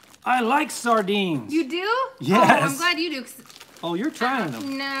 Ooh, I like sardines. You do? Yes. Oh, I'm glad you do. Oh, you're trying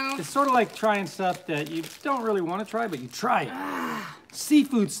them. No. It's sort of like trying stuff that you don't really want to try, but you try it.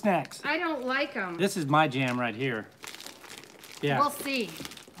 Seafood snacks. I don't like them. This is my jam right here. Yeah. We'll see.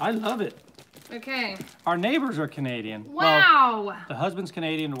 I love it. Okay. Our neighbors are Canadian. Wow. Well, the husband's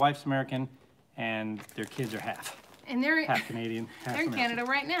Canadian, the wife's American, and their kids are half. And they're Canadian, half they're in American. Canada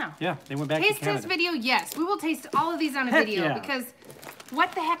right now. Yeah, they went back to Canada. Taste test video, yes. We will taste all of these on a Heck video yeah. because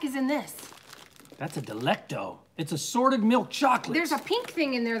what the heck is in this? That's a Delecto. It's assorted milk chocolate. There's a pink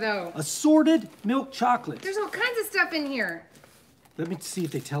thing in there though. Assorted milk chocolate. There's all kinds of stuff in here. Let me see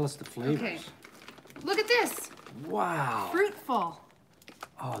if they tell us the flavors. Okay. Look at this. Wow. Fruitful.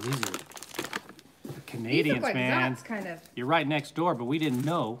 Oh, these are the These Canadians, look like man. Zots, kind of. You're right next door, but we didn't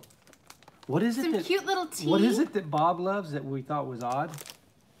know. What is it Some that, cute little tea. What is it that Bob loves that we thought was odd?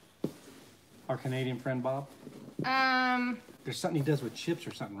 Our Canadian friend Bob? There's something he does with chips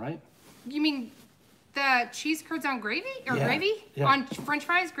or something, right? You mean the cheese curds on gravy? Or Yeah, gravy? yeah. On french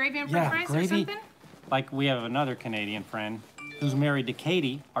fries? Gravy on french fries gravy. or something? Like we have another Canadian friend who's married to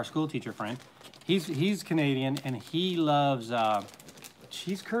Katie, our school teacher friend. He's Canadian and he loves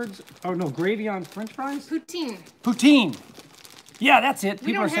cheese curds. Oh no, gravy on french fries? Poutine. Poutine. Yeah, that's it. We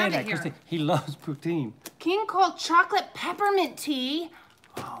People don't are saying have that it because here. he loves poutine. King Cole chocolate peppermint tea.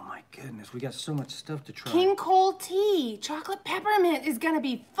 Oh my goodness, we got so much stuff to try. King Cole tea. Chocolate peppermint is gonna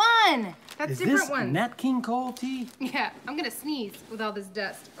be fun. That's Is different this ones. Nat King Cole tea? Yeah, I'm gonna sneeze with all this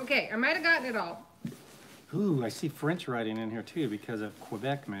dust. Okay, I might have gotten it all. Ooh, I see French writing in here too because of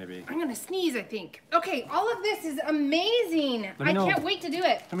Quebec maybe. I'm gonna sneeze, I think. Okay, all of this is amazing. Let me I know. can't wait to do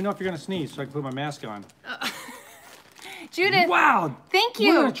it. Let me know if you're gonna sneeze so I can put my mask on. Judith, Wow! thank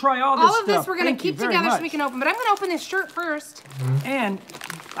you. We're gonna try all this All of this stuff. we're gonna Thank you keep very together so much. we can open, but I'm gonna open this shirt first. And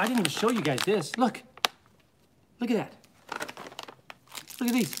I didn't even show you guys this. Look. Look at that. Look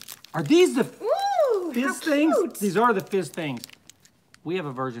at these. Are these the Ooh, fizz how things? cute. These are the fizz things. We have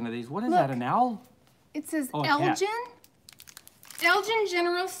a version of these. What is that, Look. an owl? It says Oh, a cat. Elgin. Elgin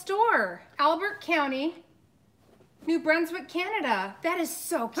General Store, Albert County, New Brunswick, Canada. That is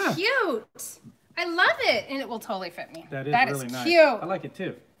so Huh. cute. I love it, and it will totally fit me. That is really nice. Cute. I like it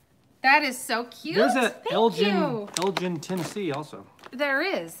too. That is so cute. There's a Thank Elgin, you. Elgin, Tennessee also. There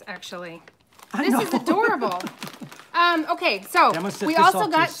is actually. I This know. is adorable. Okay, so I'm gonna set we this also off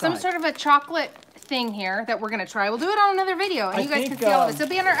to got the some side. sort of a chocolate thing here that we're gonna try. We'll do it on another video, and I you guys can think, see all of it. So it'll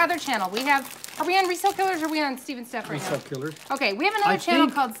be on our other channel. We have. Are we on Resale Killers or are we on StevenSteph right now? Resale Killers. Okay, we have another I channel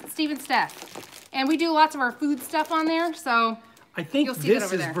think- called StevenSteph, and we do lots of our food stuff on there. So I think You'll see that this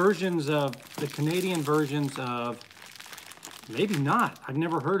over is there. versions of the Canadian versions of, maybe not. I've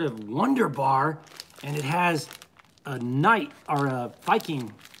never heard of Wonder Bar, and it has a knight or a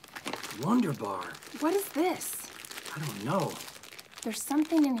Viking Wonder Bar. what is this? I don't know. There's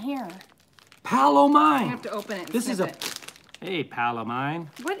something in here. Pal o' I mine. have to open it. And This is a, sniff it. hey, pal o' mine.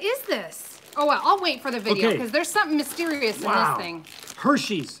 What is this? Oh well, I'll wait for the video Okay. because there's something mysterious in Wow. this thing.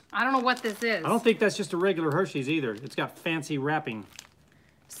 Hershey's. I don't know what this is. I don't think that's just a regular Hershey's either. It's got fancy wrapping.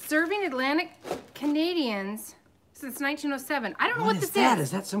 Serving Atlantic Canadians since 1907. I don't know what is this that? is.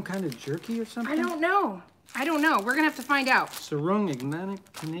 Is that some kind of jerky or something? I don't know. I don't know. We're gonna have to find out. Sarung Atlantic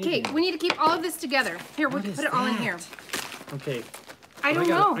Canadian. Okay, we need to keep all of this together. Here, we'll What is put it all in that? here. Okay. I but don't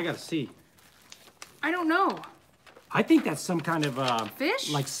gotta- know. I gotta see. I don't know. I think that's some kind of Fish?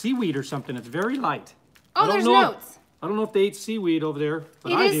 like seaweed or something. It's very light. Oh, I don't there's know notes. I don't know if they ate seaweed over there,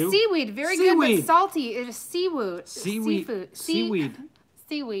 but It I is do. seaweed. Very good, Seaweed. but salty. It is seaweed. Seaweed. Seafood. Seaweed.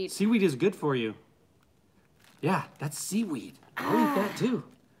 Seaweed. Seaweed is good for you. Yeah, that's seaweed. I'll eat that too.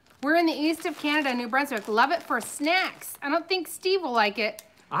 We're in the east of Canada, New Brunswick. Love it for snacks. I don't think Steve will like it.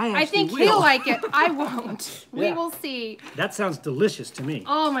 I I actually think will. he'll like it. I won't. We Yeah. will see. That sounds delicious to me.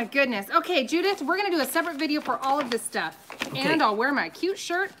 Oh my goodness. Okay, Judith, we're gonna do a separate video for all of this stuff. And I'll wear my cute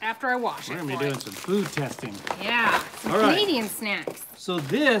shirt after I wash We're it. gonna be for doing it. some food testing. Yeah, some All right. Canadian snacks. So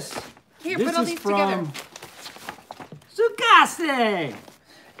this, Here, this put all is these from together. Zucase.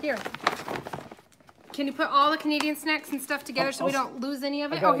 Here. Can you put all the Canadian snacks and stuff together so we I'll- don't lose any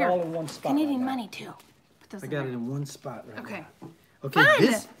of I it? got Oh, it here. all in one spot. Canadian right now. money too. Put those I in got there. it in one spot right Okay. now. Okay,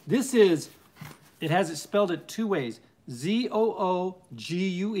 Fun. this is, it has it spelled it two ways. Zoogue,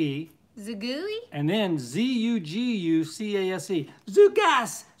 Zagooey? and then Zugucase.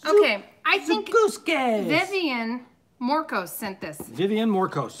 Zugas. Okay, I think Zuguskes. Vivian Morcos sent this. Vivian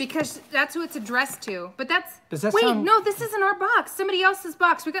Morcos. Because that's who it's addressed to. But that's... Does that Wait, sound- no, this isn't our box. Somebody else's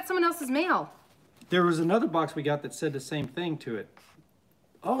box. We got someone else's mail. There was another box we got that said the same thing to it.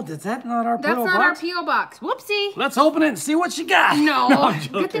 Oh, is that not our That's P.O. not box? our P.O. box. Whoopsie. Let's open it and see what she got. No. I'm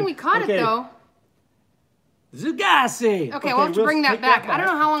Good thing joking. we caught Okay. it, though. Zugassi. Okay, we'll have to bring that take back. I don't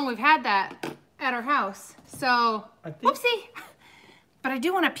know how long we've had that at our house. So, whoopsie. But I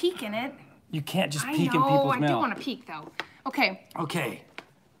do want to peek in it. You can't just peek in people's mail. I do want to peek though. Okay. Okay.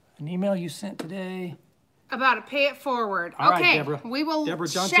 An email you sent today. About to pay it forward. All okay, right, Deborah. We will Deborah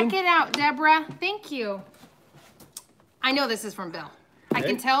check it out, Deborah. Thank you. I know this is from Bill. Okay. I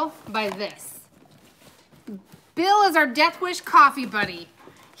can tell by this. Bill is our Death Wish coffee buddy.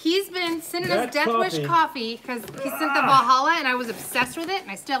 He's been sending us Death Wish coffee because he sent the Valhalla and I was obsessed with it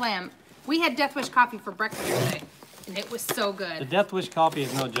and I still am. We had Death Wish coffee for breakfast today and it was so good. The Death Wish coffee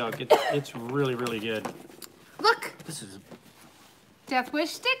is no joke. It's really, really good. Look. This is Death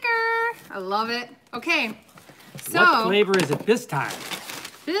Wish sticker. I love it. Okay. So. What flavor is it this time?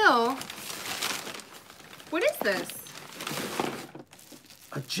 Bill. What is this?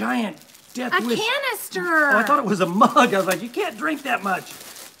 A giant Death Wish. A canister. Oh, I thought it was a mug. I was like, you can't drink that much.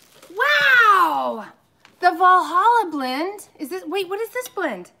 Wow. The Valhalla blend. Is this, wait, what is this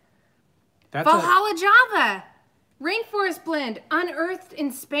blend? That's Valhalla Java. Rainforest blend. Unearthed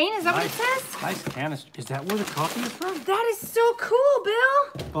in Spain. Is that what it says? Nice canister. Is that where the coffee is from? That is so cool,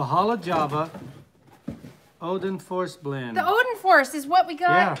 Bill. Valhalla Java. Odin Forest blend. The Odin Forest is what we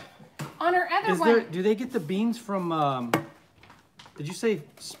got on our other one. Do they get the beans from, did you say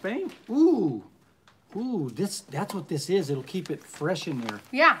Spain? Ooh. Ooh, that's what this is. It'll keep it fresh in there.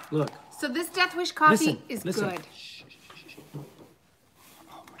 Yeah. Look. So this Death Wish coffee is good. Shh.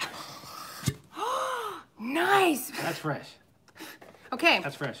 Nice. That's fresh. Okay.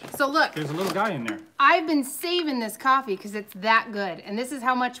 That's fresh. So look. There's a little guy in there. I've been saving this coffee because it's that good. And this is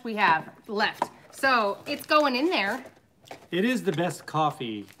how much we have left. So it's going in there. It is the best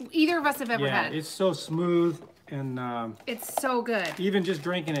coffee either of us have ever had. Yeah, it's so smooth and it's so good. Even just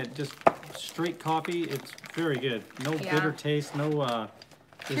drinking it, just straight coffee, it's very good. No bitter taste, no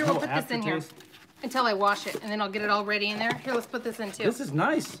Here, we'll put this in here until I wash it, and then I'll get it all ready in there. Here, let's put this in too. This is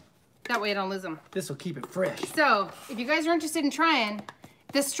nice. That way I don't lose them. This will keep it fresh. So, if you guys are interested in trying,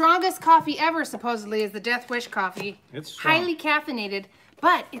 the strongest coffee ever, supposedly, is the Death Wish coffee. It's strong. Highly caffeinated,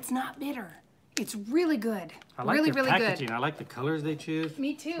 but it's not bitter. It's really good. I like really, their really packaging. good. I like the colors they choose.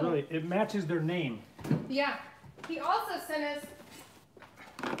 Me too. Really, it matches their name. Yeah. He also sent us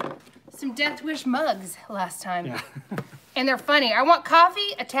some Death Wish mugs last time. Yeah. And they're funny. I want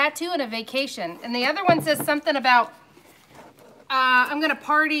coffee, a tattoo, and a vacation. And the other one says something about, I'm going to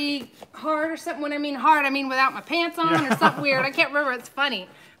party hard or something. When I mean hard, I mean without my pants on or something weird. I can't remember. It's funny.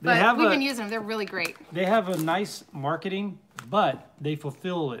 But we've been using them. They're really great. They have a nice marketing, but they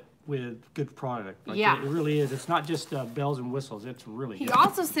fulfill it with good product. Like it really is. It's not just bells and whistles. It's really good. He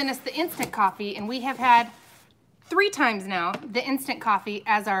also sent us the instant coffee, and we have had 3 times now the instant coffee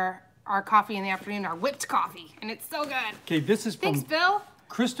as our coffee in the afternoon, our whipped coffee, and it's so good. Okay, this is from Thanks, Bill.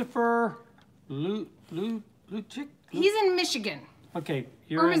 Christopher Luchik. He's in Michigan. Okay,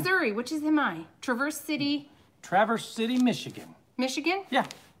 or Missouri. Which is am I? Traverse City, Michigan. Michigan? Yeah.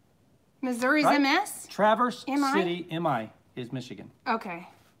 Missouri's right? MS? Traverse MI? City, MI is Michigan. Okay.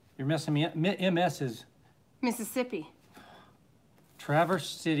 You're messing me up. MS is Mississippi. Traverse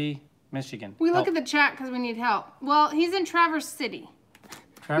City, Michigan. We look at the chat because we need help. Well, he's in Traverse City.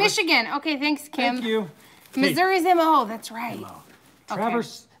 Michigan. Okay, thanks, Kim. Thank you. Missouri's MO. That's right. MO.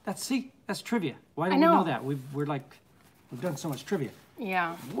 Traverse. That's trivia. Why do we know that? We've done so much trivia.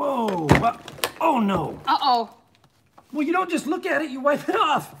 Yeah. Whoa. Oh no. Uh-oh. Well, you don't just look at it. You wipe it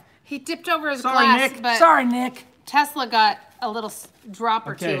off. He tipped over his glass. Nick. But Sorry, Nick. Tesla got a little drop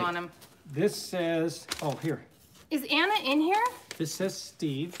or two on him. This says. Oh, here. Is Anna in here? This says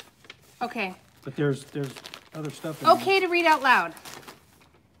Steve. Okay. But there's other stuff in okay to read out loud.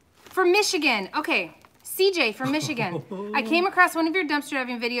 From Michigan. Okay. CJ from Michigan. I came across one of your dumpster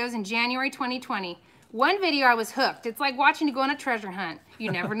diving videos in January 2020. One video I was hooked. It's like watching you go on a treasure hunt.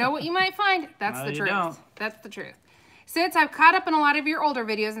 You never know what you might find. That's the truth. Don't. That's the truth. Since I've caught up on a lot of your older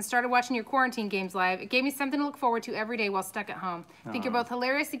videos and started watching your quarantine games live, it gave me something to look forward to every day while stuck at home. I think you're both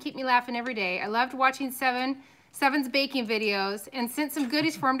hilarious and keep me laughing every day. I loved watching Seven's baking videos and sent some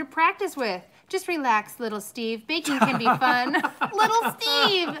goodies for him to practice with. Just relax, little Steve. Baking can be fun. Little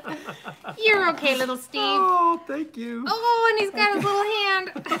Steve. You're okay, little Steve. Oh, thank you. Oh, and he's got his little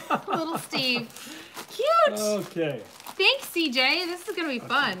hand. Little Steve. Cute. Okay. Thanks, CJ. This is going to be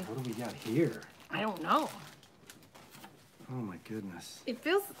fun. What do we got here? I don't know. Oh, my goodness. It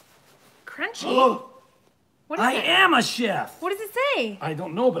feels crunchy. Oh, what is I it? am a chef. What does it say? I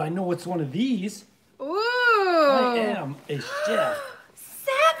don't know, but I know it's one of these. Ooh. I am a chef.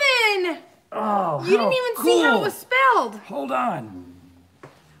 7. Oh, you didn't even see how it was spelled. Hold on.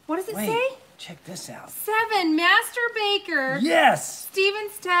 What does it say? Check this out. 7, Master Baker. Yes.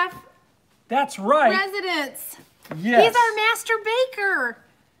 StevenSteph. That's right. Residence. Yes. He's our master baker.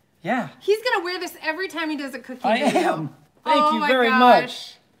 Yeah. He's gonna wear this every time he does a cooking I video. am. Thank you very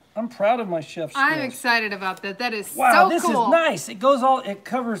much. I'm proud of my chef skills. I'm excited about that. That is wow, so this cool. is nice. It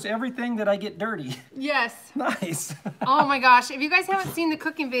covers everything that I get dirty. Yes. Nice. Oh my gosh. If you guys haven't seen the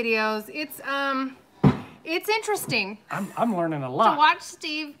cooking videos, it's interesting. I'm learning a lot. To watch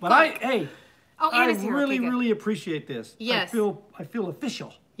Steve But cook. I really appreciate this. Yes. I feel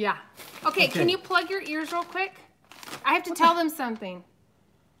official. Yeah. Okay, can you plug your ears real quick? I have to tell them something.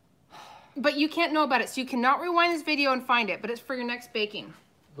 But you can't know about it, so you cannot rewind this video and find it, but it's for your next baking.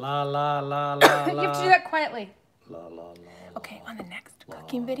 La la la la You have to do that quietly. la la la. Okay, on the next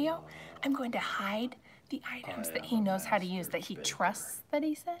cooking video, I'm going to hide the items that he knows how to use, that he trusts, that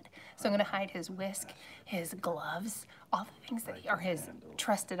he said. So I'm going to hide his whisk, his gloves, all the things that are his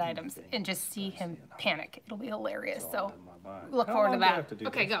trusted items, and just see him panic. It'll be hilarious, so look forward to that.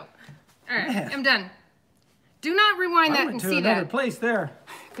 Okay, go. All right, I'm done. Do not rewind that and see that. Another place there.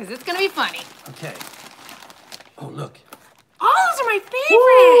 Because it's going to be funny. Okay. Oh, look. Oh, those are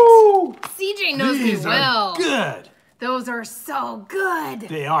my favorite. CJ knows me These well. are good. Those are so good.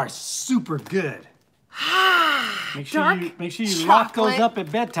 They are super good. Make sure you chocolate. lock those up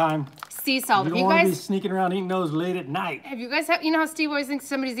at bedtime. Sea salt. You Have don't you want to be guys, sneaking around eating those late at night. you know how Steve always thinks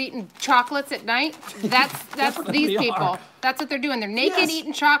somebody's eating chocolates at night? That's Definitely these people. are. That's what they're doing. They're naked Yes.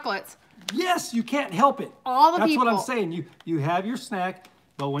 eating chocolates. Yes, you can't help it. All the That's people. what I'm saying. You have your snack,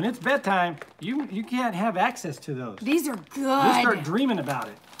 but when it's bedtime, you can't have access to those. These are You start good. dreaming about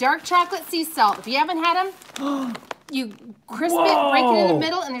it. Dark chocolate sea salt. If you haven't had them, you crisp it, break it in the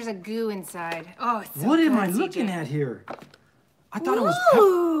middle, and there's a goo inside. Oh, it's so What good, am I CJ. looking at here? I thought it was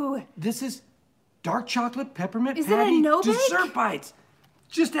Ooh. This is dark chocolate peppermint Is it a patty no-bake? dessert bites.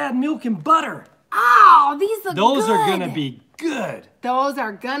 Just add milk and butter. Oh, these look Those good. are gonna be good. Those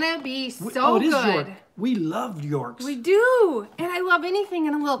are gonna be so Oh, it is good. York. We love Yorks. We do. And I love anything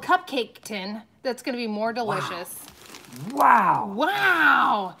in a little cupcake tin that's gonna be more delicious. Wow.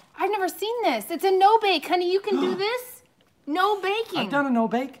 Wow. I've never seen this. It's a no-bake, honey. You can do this. No baking. I've done a no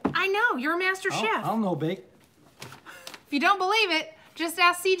bake. I know. You're a master chef. I'll no bake. If you don't believe it, just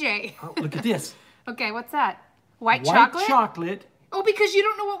ask CJ. Oh, look at this. Okay, what's that? White White chocolate? chocolate. Oh, because you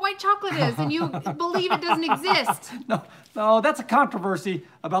don't know what white chocolate is and you believe it doesn't exist. No, that's a controversy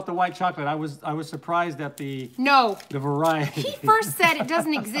about the white chocolate. I was surprised at the variety. He first said it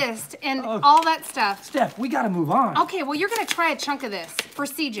doesn't exist and all that stuff. Steph, we gotta move on. Okay, well, you're gonna try a chunk of this for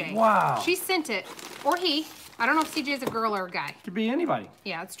CJ. Wow. She sent it, or he. I don't know if CJ's a girl or a guy. Could be anybody.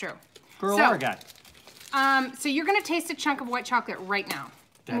 Yeah, that's true. Girl or a guy. So you're gonna taste a chunk of white chocolate right now.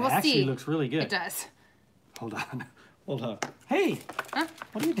 That and we'll actually see. looks really good. It does. Hold on. Hold on. Hey, Huh?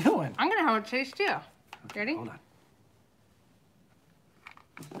 what are you doing? I'm gonna have a taste too. Ready? Hold on.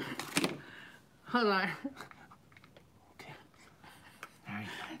 Hold on. Okay. All right.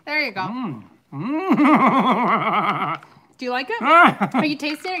 There you go. Do you like it? Are you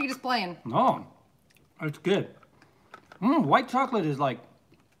tasting it or are you just playing? No, it's good. White chocolate is like,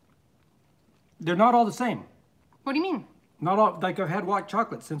 they're not all the same. What do you mean? Not all, like I've had white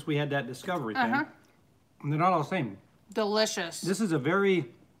chocolate since we had that discovery thing. And they're not all the same. Delicious. This is a very,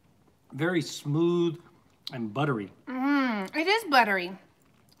 very smooth and buttery. It is buttery.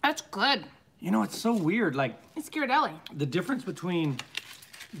 That's good. You know, it's so weird. Like, It's Ghirardelli. the difference between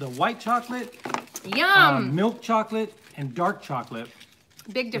the white chocolate, Yum. milk chocolate, and dark chocolate.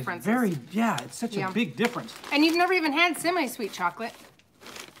 Big difference. It's such Yeah. a big difference. And you've never even had semi-sweet chocolate.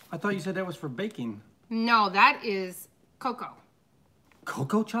 I thought you said that was for baking. No, that is cocoa.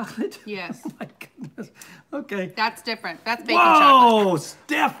 Cocoa chocolate? Yes. Oh my goodness. Okay. That's different. That's baking chocolate. Whoa,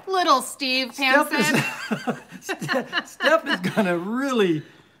 Steph. Little Steve Hansen. Steph is gonna really,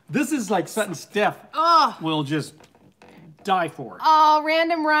 this is like something Steph will just die for. Oh,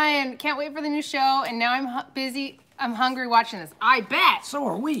 Random Ryan. Can't wait for the new show. And now I'm busy. I'm hungry watching this. I bet. So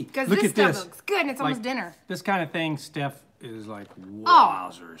are we. Because Look this at stuff this. looks good and it's almost Like, dinner. This kind of thing, Steph is like, Oh,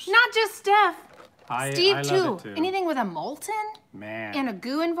 wowzers. not just Steph. Steve I too. love it too. Anything with a molten Man. and a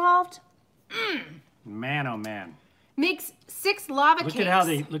goo involved Man, oh man. makes 6 lava Look cakes.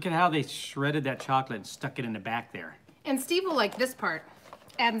 at how they shredded that chocolate and stuck it in the back there. And Steve will like this part,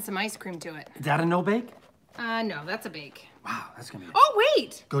 adding some ice cream to it. Is that a no bake? No, that's a bake. Wow, that's gonna be. Oh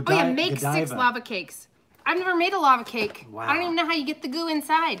wait! Oh yeah, make 6 Godiva. lava cakes. I've never made a lava cake. Wow. I don't even know how you get the goo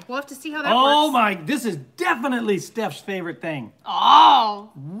inside. We'll have to see how that works. Oh my! This is definitely Steph's favorite thing. Oh!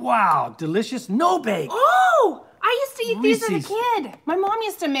 Wow, delicious no bake. Oh! I used to eat these as Reese's. a kid. My mom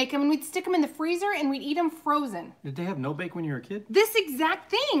used to make them and we'd stick them in the freezer and we'd eat them frozen. Did they have no bake when you were a kid? This exact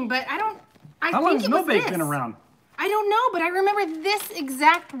thing, but I don't. I How think long has it no was bake this. been around? I don't know, but I remember this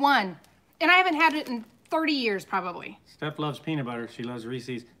exact one. And I haven't had it in 30 years probably. Steph loves peanut butter. She loves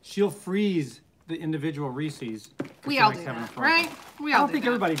Reese's. She'll freeze the individual Reese's. We all do that, right? We all I don't think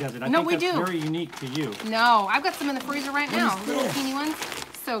everybody does it. I think that's very unique to you. No, I've got some in the freezer right now. Little teeny ones.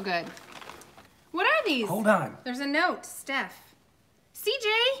 So good. What are these? Hold on. There's a note, Steph.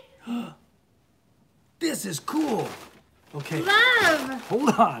 CJ? This is cool. Okay. Love. Hold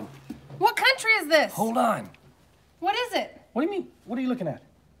on. What country is this? Hold on. What is it? What do you mean? What are you looking at?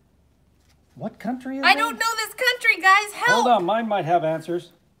 What country is I that? don't know this country, guys. Help. Hold on. Mine might have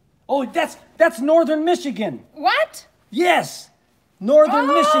answers. Oh, that's Northern Michigan. What? Yes. Northern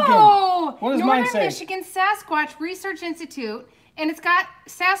Michigan. What does mine say? Northern Michigan Sasquatch Research Institute. And it's got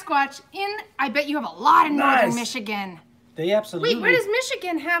Sasquatch in, I bet you have a lot in Northern Michigan. They absolutely. Wait, where does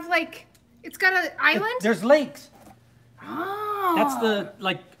Michigan have, like, it's got an island? There's lakes. Oh. That's the,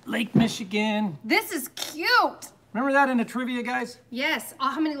 like, Lake Michigan. This is cute. Remember that in the trivia, guys? Yes.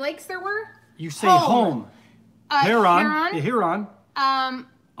 How many lakes there were? You say home. Huron. Huron.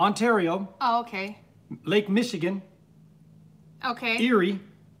 Ontario. Oh, okay. Lake Michigan. Okay. Erie.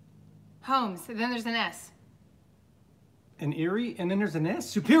 Homes. And then there's an S. An Erie, and then there's an S.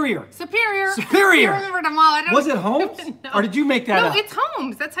 Superior. Superior. Superior. I remembered them all. I don't Was it Homes? No. Or did you make that up? No, it's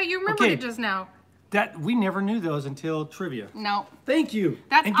Homes. That's how you remembered it just now. We never knew those until trivia. No. Thank you.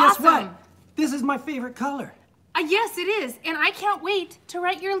 That's and guess awesome. what? This is my favorite color. Yes, it is. And I can't wait to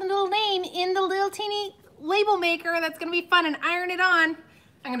write your little name in the little teeny label maker. That's going to be fun and iron it on.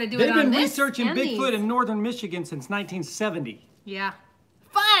 I'm going to do it on this. They've been researching and Bigfoot these. in northern Michigan since 1970. Yeah.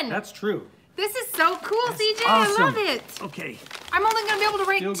 Fun. That's true. This is so cool, CJ. Awesome. I love it. Okay. I'm only going to be able to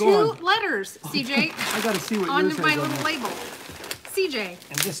write Still 2 letters, CJ. I got to see what on yours my says little there. label. CJ.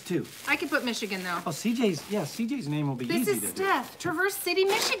 And this too. I could put Michigan though. Oh, CJ's name will be This easy is to do. Steph, Traverse City,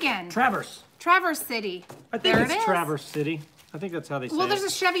 Michigan. Traverse. Traverse City. I think there it's it is. Traverse City. I think that's how they say Well, it. there's a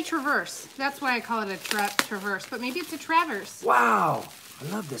Chevy Traverse. That's why I call it a Traverse, but maybe it's a Traverse. Wow.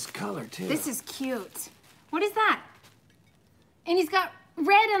 I love this color too. This is cute. What is that? And he's got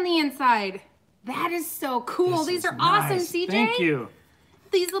red on the inside. That is so cool. This These is are awesome, nice. CJ. Thank you.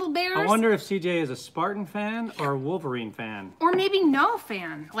 These little bears. I wonder if CJ is a Spartan fan or a Wolverine fan. Or maybe no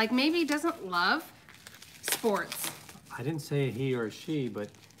fan. Like maybe he doesn't love sports. I didn't say he or she, but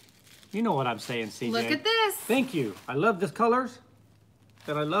you know what I'm saying, CJ. Look at this. Thank you. I love the colors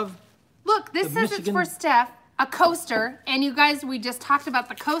that I love. Look, this says Michigan- it's for Steph, a coaster. And you guys, we just talked about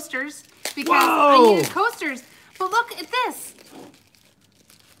the coasters because Whoa. I needed coasters. But look at this.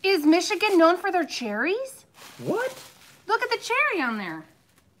 Is Michigan known for their cherries? What? Look at the cherry on there.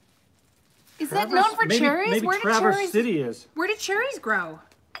 Is that Traverse- known for maybe, cherries? Maybe Where do Traverse cherries? City is. Where do cherries grow?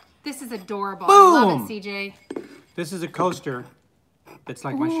 This is adorable. Boom. I love it, CJ. This is a coaster that's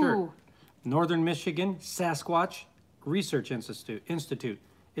like my shirt. Ooh. Northern Michigan Sasquatch Research Institute.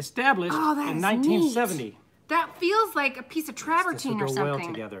 Established Oh, that in is 1970. neat. That feels like a piece of This travertine will or go well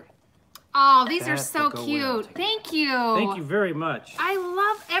something. together. Oh, these are That so will go well cute. together. Thank you. Thank you very much. I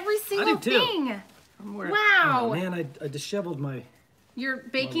love every single do too. thing. I'm wearing- Wow. Oh man, I disheveled my. Your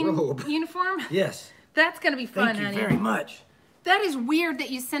baking robe. uniform? Yes. That's going to be fun, Thank you honey. very much. That is weird that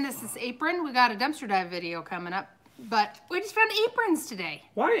you sent us this apron. We got a dumpster dive video coming up, but we just found aprons today.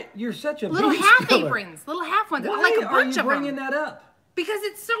 Why you're such a Little beach half killer. aprons, little half ones, Why like a are bunch you of bringing them. that up? Because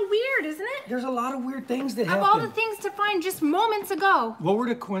it's so weird, isn't it? There's a lot of weird things that Of happen. all the things to find just moments ago. What were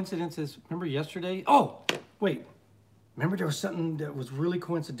the coincidences? Remember yesterday? Oh, wait. Remember there was something that was really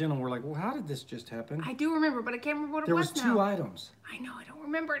coincidental. We're like, well, how did this just happen? I do remember, but I can't remember what There it was was 2 now. items. I know, I don't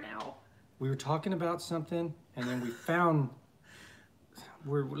remember now. We were talking about something, and then we found.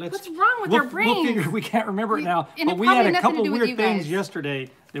 What's wrong with our brains? We'll figure, we can't remember it now. and But it we probably had a nothing to couple do with weird you things guys. yesterday.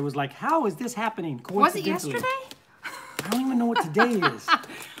 That was like, how is this happening? Was it Coincidentally? yesterday? I don't even know what today is.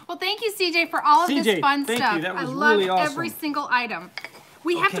 Well, thank you, CJ, for all of this CJ, fun thank stuff. you. That was I love really awesome. every single item.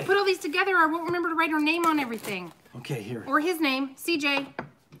 We have to Okay. put all these together or I won't remember to write our name on everything. Okay, here. Or his name, CJ.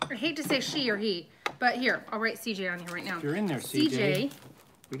 I hate to say she or he, but here, I'll write CJ on here right now. You're in there, CJ.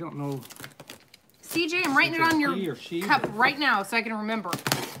 We don't know. CJ, I'm writing it on he your or she, cup but- right now so I can remember.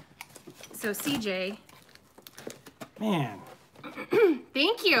 So CJ, Man,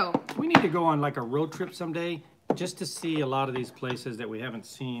 thank you. we need to go on like a road trip someday just to see a lot of these places that we haven't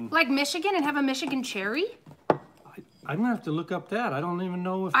seen. Like Michigan and have a Michigan cherry? I'm gonna have to look up that. I don't even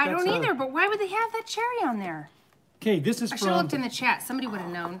know if I that's don't either, but why would they have that cherry on there? Okay, this is I should have from looked in the chat. Somebody would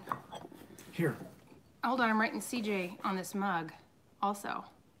have known. here. Hold on, I'm writing CJ on this mug also.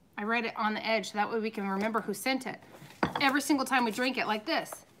 I write it on the edge, so that way we can remember who sent it. Every single time we drink it like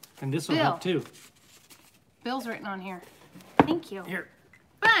this. And this will Bill. help too. Bill's written on here. Thank you. Here.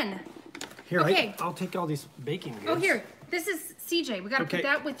 Fun. Here, Okay. I'll take all these baking goods. Oh, here. This is CJ. We got to Okay. put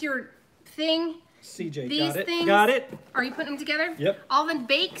that with your thing. CJ, These got it. things. Got it. Are you putting them together? Yep. Alvin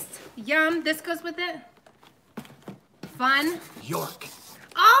Bakes. Yum. This goes with it. Fun. York.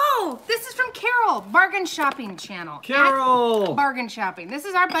 Oh, this is from Carol, Bargain Shopping Channel. Carol. Bargain Shopping. This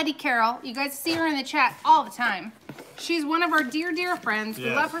is our buddy Carol. You guys see her in the chat all the time. She's one of our dear, dear friends. We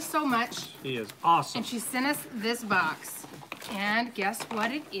Yes. love her so much. She is awesome. And she sent us this box. And guess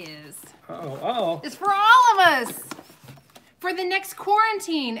what it is? Uh-oh. It's for all of us. For the next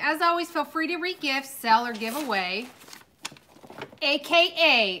quarantine. As always, feel free to re-gift, sell, or give away.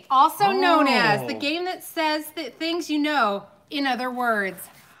 AKA, also known as the game that says the things you know in other words.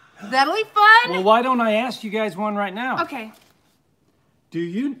 That'll be fun. Well, why don't I ask you guys one right now? Okay. Do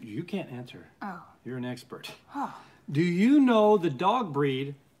you can't answer. Oh. You're an expert. Oh. Do you know the dog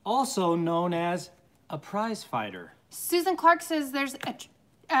breed also known as a prize fighter? Susan Clark says there's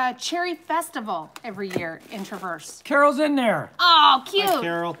a cherry festival every year in Traverse. Carol's in there. Oh, cute. Hi,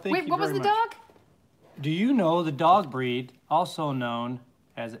 Carol. Thank Wait, you what was very the much. dog? Do you know the dog breed also known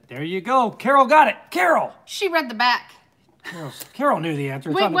as... There you go. Carol got it. Carol. She read the back. Carol knew the answer.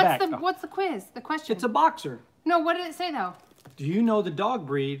 It's Wait, on the back. what's the quiz? The question? It's a boxer. No, what did it say though? Do you know the dog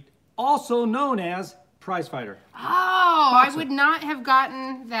breed also known as prize fighter? Oh, Boxer. I would not have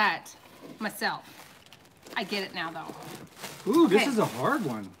gotten that myself. I get it now though. Ooh, this Okay. is a hard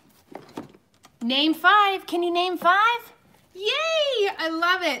one. Name 5. Can you name 5? Yay! I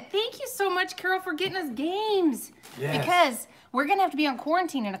love it. Thank you so much, Carol, for getting us games. Yes. Because we're going to have to be on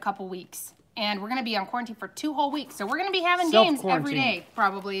quarantine in a couple weeks. And we're going to be on quarantine for 2 whole weeks. So we're going to be having games every day,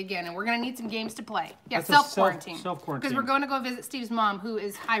 probably again. And we're going to need some games to play. Yeah, That's a self-quarantine. self-quarantine. Because we're going to go visit Steve's mom, who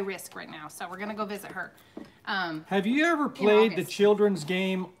is high risk right now. So we're going to go visit her. Have you ever played the August. children's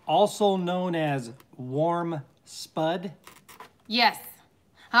game also known as Warm Spud? Yes.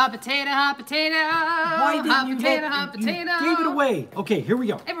 Hot potato, hot potato. Why didn't hot you potato, let, hot you potato. gave it away. Okay, here we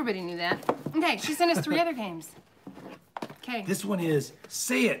go. Everybody knew that. Okay, she sent us 3 other games. Okay. This one is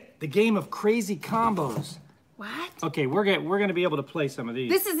Say It, the game of crazy combos. What? Okay, we're gonna be able to play some of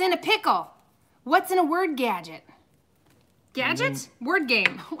these. This is in a pickle. What's in a word gadget? Gadget? Word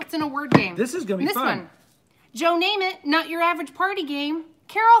game. What's in a word game? This is gonna be this fun. one. Joe, name it. Not your average party game.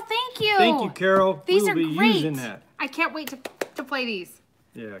 Carol, thank you. Thank you, Carol. These we are will be great. using that. I can't wait to play these.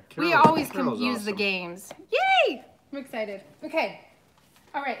 Yeah, We Carol, always Carol's can use the awesome. games. Yay! I'm excited. Okay.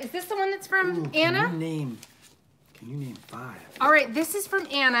 All right. Is this the one that's from Anna? Can you name 5? All right. This is from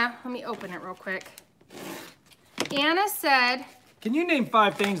Anna. Let me open it real quick. Anna said Can you name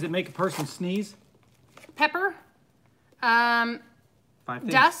 5 things that make a person sneeze? pepper, 5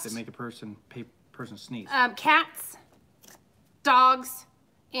 things Dust. that make a person sneeze. cats, dogs,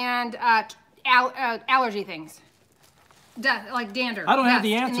 and allergy things. Like dander. I don't have dust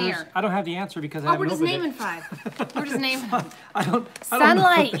the in answers. air. I don't have the answer because I Oh, haven't we're just opened naming it. 5. We're just naming them. I don't know.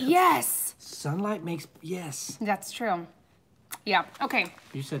 Sunlight, yes. Sunlight makes yes. That's true. Yeah, okay.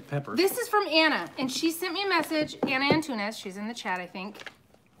 You said pepper. This is from Anna, and she sent me a message. Anna Antunes, she's in the chat, I think.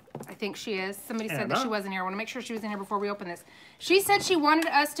 I think she is. Somebody said that Anna? she wasn't here. I want to make sure she was in here before we open this. She said she wanted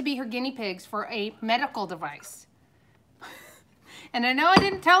us to be her guinea pigs for a medical device. And I know I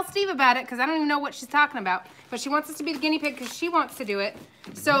didn't tell Steve about it because I don't even know what she's talking about. But she wants us to be the guinea pig because she wants to do it.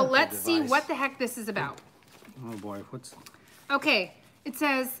 So Medical let's see device. what the heck this is about. Oh boy, what's Okay, it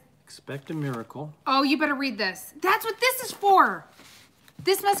says, expect a miracle. oh, you better read this. That's what this is for.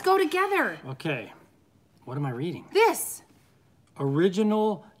 This must go together. Okay, what am I reading? This.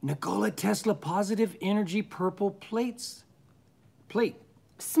 Original Nikola Tesla positive energy purple plates. Plate.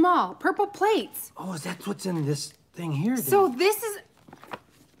 Small purple plates. Oh, is that what's in this thing here? Then? So this is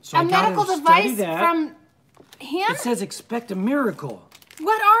So a I gotta medical study device that. from him? It says expect a miracle.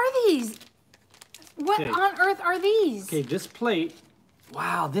 What are these? What Okay. on earth are these? Okay, this plate.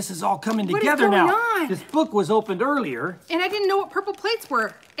 Wow, this is all coming What is together going now. on? This book was opened earlier. And I didn't know what purple plates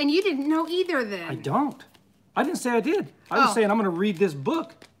were. And you didn't know either then. I don't. I didn't say I did. I was Oh. saying I'm going to read this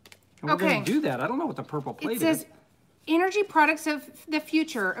book. And we're going Okay. to do that. I don't know what the purple plate It says is. energy products of the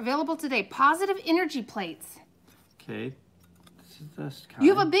future available today. Positive energy plates. Okay. This is this kind.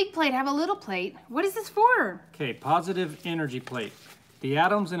 You have a big plate, I have a little plate. What is this for? Okay, positive energy plate. The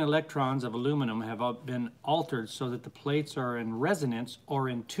atoms and electrons of aluminum have been altered so that the plates are in resonance or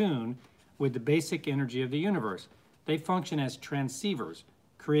in tune with the basic energy of the universe. They function as transceivers,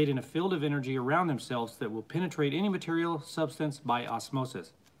 creating a field of energy around themselves that will penetrate any material substance by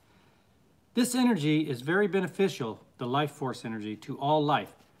osmosis. This energy is very beneficial, the life force energy, to all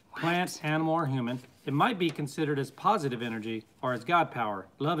life, plant, animal, or human. It might be considered as positive energy or as God power.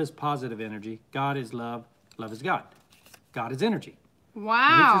 Love is positive energy. God is love. Love is God. God is energy. Nature's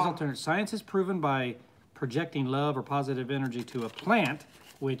Wow. alternative. Science has proven by projecting love or positive energy to a plant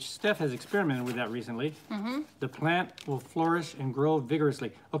which Steph has experimented with that recently. The plant will flourish and grow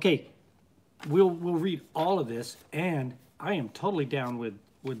vigorously. Okay, we'll read all of this, and I am totally down with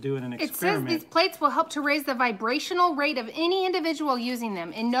doing an experiment. It says these plates will help to raise the vibrational rate of any individual using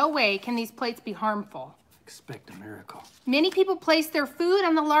them. In no way can these plates be harmful. Expect a miracle. Many people place their food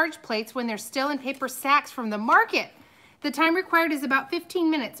on the large plates when they're still in paper sacks from the market. The time required is about 15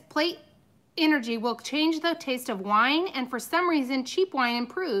 minutes. Plate energy will change the taste of wine, and for some reason, cheap wine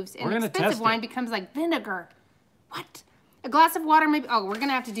improves, and expensive wine becomes like vinegar. What? A glass of water maybe? Oh, we're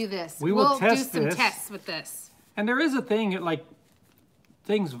gonna have to do this. We'll do some tests with this. And there is a thing, like,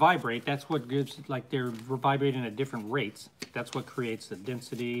 things vibrate. That's what gives, like, they're vibrating at different rates. That's what creates the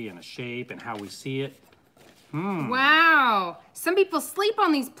density and the shape and how we see it. Wow. Some people sleep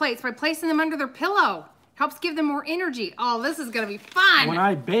on these plates by placing them under their pillow. Helps give them more energy. Oh, this is gonna be fun. When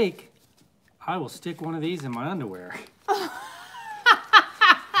I bake, I will stick one of these in my underwear.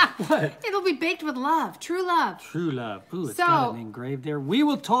 What? It'll be baked with love, true love. True love. Ooh, it's got an engraved there. We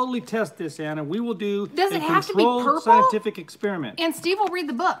will totally test this, Anna. We will do a controlled scientific experiment. And Steve will read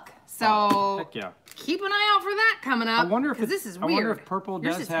the book. So heck yeah. Keep an eye out for that coming up. I wonder if this is weird. I wonder if purple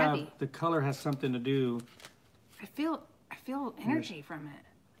does have heavy. the color has something to do. I feel energy from it.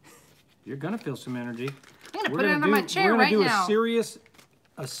 You're gonna feel some energy. I'm gonna put it under my chair right now. We're gonna do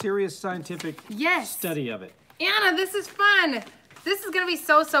a serious scientific study of it. Anna, this is fun. This is gonna be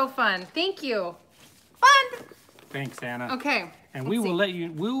so fun. Thank you. Fun. Thanks, Anna. Okay. And we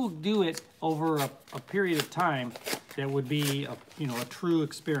will do it over a period of time that would be a true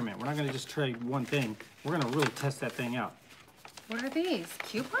experiment. We're not gonna just try one thing. We're gonna really test that thing out. What are these?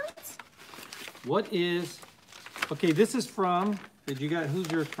 Coupons? What is? Okay, this is from.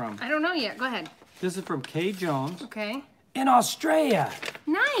 Who's yours from? I don't know yet. Go ahead. This is from Kay Jones. Okay. In Australia.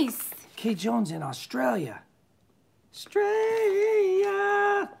 Nice. Kay Jones in Australia.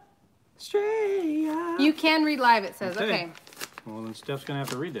 Australia. You can read live, it says. Okay. Well, then Steph's gonna have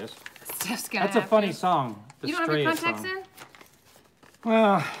to read this. Steph's gonna That's a funny song. You don't have your contacts in?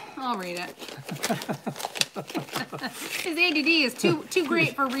 Well, I'll read it. His ADD is too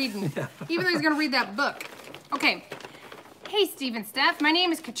great for reading, even though he's gonna read that book. Okay. Hey, StevenSteph. My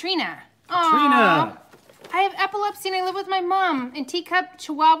name is Katrina. Katrina. I have epilepsy and I live with my mom and teacup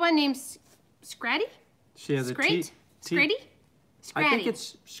chihuahua named Scratty. She has Scratty? Scratty? I think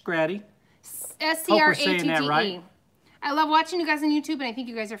it's Scratty. S-C-R-A-T-T-E. Right. I love watching you guys on YouTube, and I think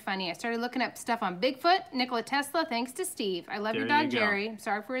you guys are funny. I started looking up stuff on Bigfoot, Nikola Tesla, thanks to Steve. I love your dog, Jerry. I'm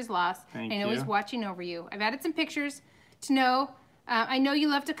sorry for his loss. I know he's watching over you. I've added some pictures to know. I know you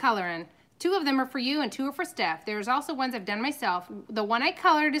love to color in. 2 of them are for you, and 2 are for Steph. There's also ones I've done myself. The one I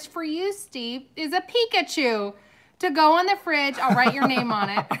colored is for you, Steve, is a Pikachu. To go on the fridge, I'll write your name on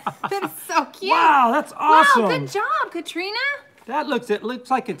it. That's so cute. Wow, that's awesome. Wow, good job, Katrina. It looks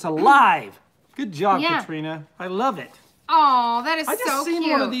like it's alive. Good job, Katrina. I love it. Oh, that is so cute. I just seen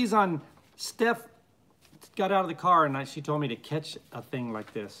one of these on Steph got out of the car and she told me to catch a thing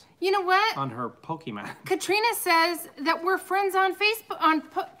like this. You know what? On her Pokemon. Katrina says that we're friends on Facebook, on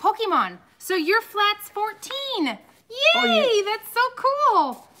Pokemon. So your flat's 14. Yay, that's so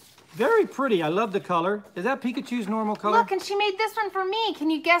cool. Very pretty. I love the color. Is that Pikachu's normal color? Look, and she made this one for me. Can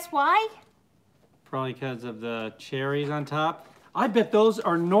you guess why? Probably because of the cherries on top. I bet those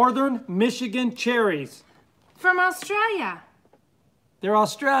are Northern Michigan cherries. From Australia. They're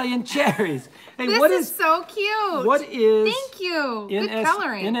Australian cherries. Hey, this is so cute. What is? Thank you. Good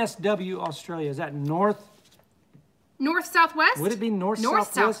coloring. NSW Australia. Is that north? North Southwest? Would it be north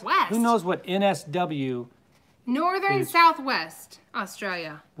Southwest? Who knows what NSW? Northern Southwest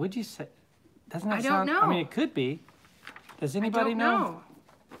Australia. Would you say? Doesn't that I sound? don't know. I mean, it could be. Does anybody know?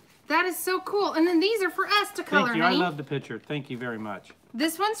 That is so cool. And then these are for us to color. Thank you. Honey. I love the picture. Thank you very much.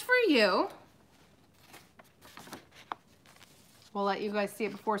 This one's for you. We'll let you guys see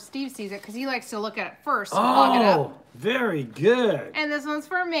it before Steve sees it because he likes to look at it first. Oh, very good. And this one's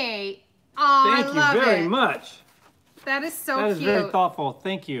for me. Oh, Thank you very much. That is so cute. That is very thoughtful.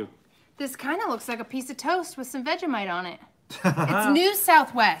 Thank you. This kind of looks like a piece of toast with some Vegemite on it. It's New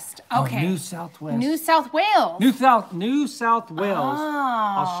Southwest. Okay. Oh, New Southwest. New South Wales. New South Wales.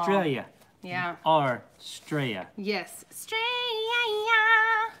 Oh. Australia. Yeah. Australia. Yes. Australia.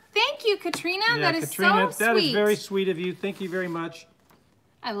 Thank you, Katrina. Yeah, that is Katrina, so sweet. that is very sweet of you. Thank you very much.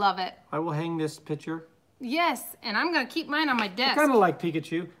 I love it. I will hang this picture. Yes, and I'm going to keep mine on my desk. I kind of like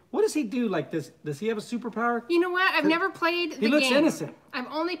Pikachu. What does he do like this? Does he have a superpower? You know what? I've never played the game. He looks innocent. I've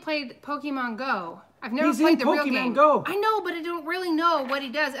only played Pokemon Go. I've never played the real game. Pokemon Go. I know, but I don't really know what he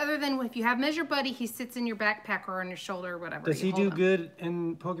does other than if you have Measure Buddy, he sits in your backpack or on your shoulder or whatever. Does he do good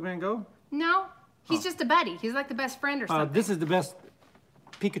in Pokemon Go? No. He's just a buddy. He's like the best friend or something. This is the best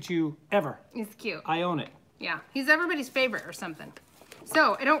Pikachu ever. He's cute. I own it. Yeah, he's everybody's favorite or something.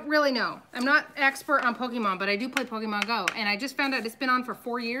 So, I don't really know. I'm not expert on Pokemon, but I do play Pokemon Go. And I just found out it's been on for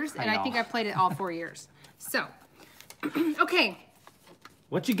 4 years, and I think I've played it all 4 years. So, okay.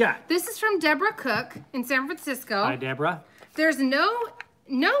 What you got? This is from Deborah Cook in San Francisco. Hi, Deborah. There's no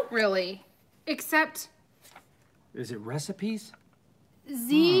note, really, except... Is it recipes?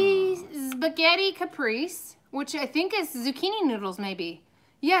 Spaghetti caprese, which I think is zucchini noodles, maybe.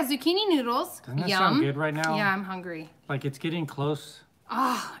 Yeah, zucchini noodles. Doesn't that Yum. sound good right now? Yeah, I'm hungry. Like it's getting close.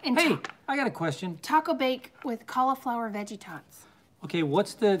 Oh, and Hey, I got a question. taco bake with cauliflower veggie tots. Okay,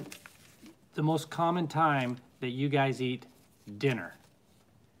 what's the most common time that you guys eat dinner?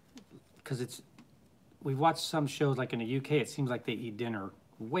 Because we've watched some shows like in the UK, it seems like they eat dinner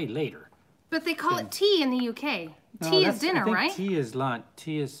way later. But they call it tea in the UK. No, Tea is dinner, I think right? tea is lunch.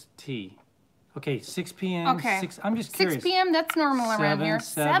 Tea is tea. Okay, 6 p.m. Okay. I'm just curious. 6 p.m., that's normal around here.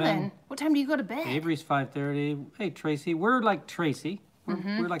 7. 7. What time do you go to bed? Avery's 5:30. Hey, Tracy, we're like Tracy.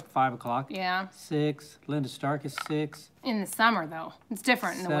 We're like 5 o'clock. Yeah. 6. Linda Stark is 6. In the summer, though. It's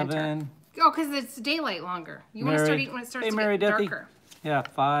different in the winter. 7. Oh, because it's daylight longer. You want to start eating when it starts to get Deathy. darker. Yeah,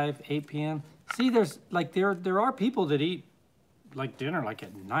 5, 8 p.m. See, there's like there are people that eat like dinner like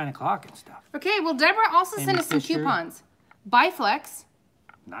at 9 o'clock and stuff. Okay, well, Deborah also sent us some Fisher. coupons. Biflex,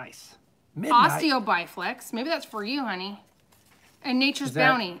 Nice. Midnight. Osteo Biflex. Maybe that's for you, honey. And Nature's Is that-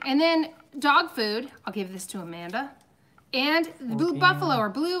 Bounty. And then dog food. I'll give this to Amanda. And Blue Buffalo or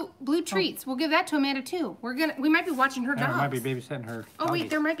Blue Treats. We'll give that to Amanda too. We might be watching her Yeah, dogs. I might be babysitting her. Oh wait, doggies.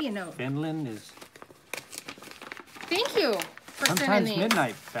 there might be a note. Finland is Thank you for sending sometimes these.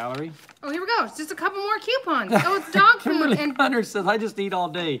 midnight, Valerie. Oh, here we go. It's just a couple more coupons. Oh, it's dog food Kimberly and Hunter says, I just eat all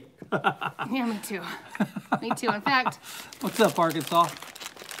day. yeah, me too. Me too. In fact, What's up, Arkansas?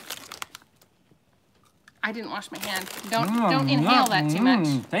 I didn't wash my hand. Don't inhale that too much.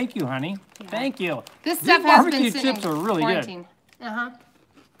 Thank you, honey. Thank you. This These stuff has been barbecue sitting chips are really quarantine. Uh-huh.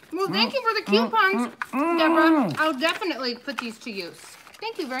 Well, thank you for the coupons, Deborah. I'll definitely put these to use.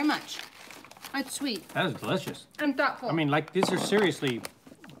 Thank you very much. That's sweet That is delicious. and thoughtful. I mean, like, these are seriously,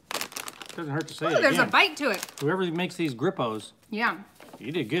 doesn't hurt to say Ooh, it there's a again. bite to it. Whoever makes these Grippos, Yeah.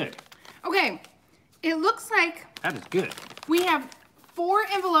 you did good. Okay. It looks like That is good. we have 4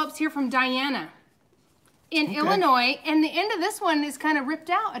 envelopes here from Diana in Illinois, and the end of this one is kind of ripped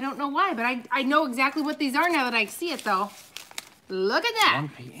out. I don't know why, but I know exactly what these are now that I see it, though. Look at that. 1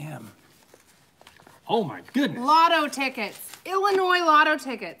 p.m. Oh my goodness. Lotto tickets. Illinois lotto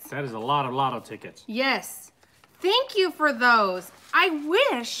tickets. That is a lot of lotto tickets. Yes. Thank you for those. I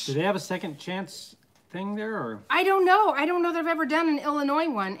wish. Do they have a second chance thing there, or? I don't know. I don't know that I've ever done an Illinois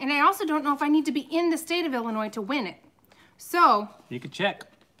one. And I also don't know if I need to be in the state of Illinois to win it. So, You could check.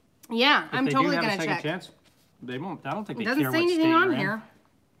 yeah, I'm If totally they do going have a to second check. chance, they won't. I don't think It they doesn't care say what state anything on you're in. here.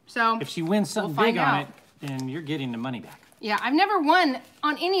 So, If she wins something We'll big find on out. it, then you're getting the money back. yeah, I've never won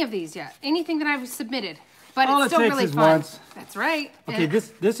on any of these yet. Anything that I've submitted. But All it's it still takes really is fun. once. That's right. Okay, And-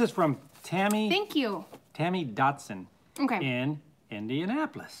 this is from Tammy Thank you. Dotson Okay. in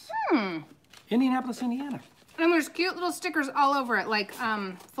Indianapolis. Indianapolis, Indiana. And there's cute little stickers all over it, like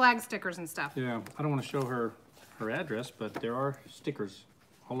flag stickers and stuff. Yeah, I don't want to show her address, but there are stickers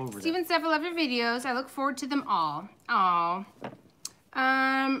all over there. StevenSteph, I love your videos. I look forward to them all. Aw.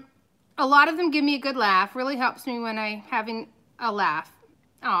 A lot of them give me a good laugh. Really helps me when I'm having a laugh.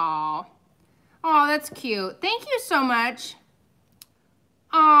 Aw. Oh, that's cute. Thank you so much.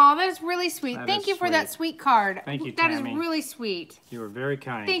 Oh, that is really sweet. That Thank is you for that sweet card. Thank you, That is Tammy. really sweet. You were very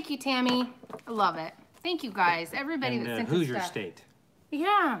kind. Thank you, Tammy. I love it. Thank you, guys. Everybody And that sent us Hoosier stuff. State.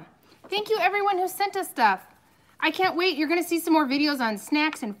 Yeah. Thank you, everyone who sent us stuff. I can't wait. You're going to see some more videos on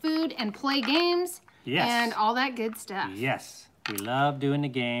snacks and food and play games. Yes. And all that good stuff. Yes, we love doing the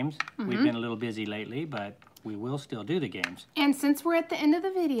games. Mm-hmm. We've been a little busy lately, but we will still do the games. And since we're at the end of the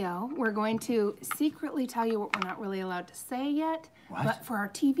video, we're going to secretly tell you what we're not really allowed to say yet. What? But for our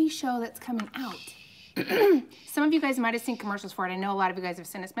TV show that's coming out. Some of you guys might have seen commercials for it. I know a lot of you guys have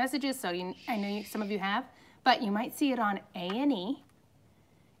sent us messages, so I know some of you have. But you might see it on A&E.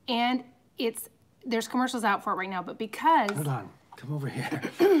 And there's commercials out for it right now. But because... Hold on, come over here.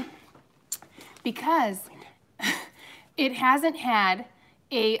 Because it hasn't had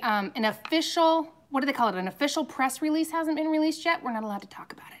an official, what do they call it? An official press release hasn't been released yet. We're not allowed to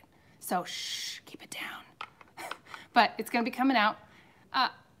talk about it. So shh, keep it down. But it's gonna be coming out.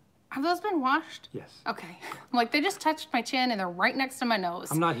 Have those been washed? Yes. Okay. I'm like, they just touched my chin and they're right next to my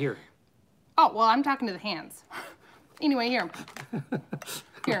nose. I'm not here. Oh, well, I'm talking to the hands. Anyway, here.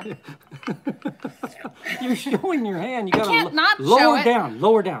 Here. You're showing your hand. You gotta can't not show lower it. down.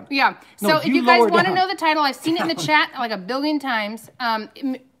 Lower down. Yeah. No, So if you guys lower want to down. know the title, I've seen it in the chat like a billion times.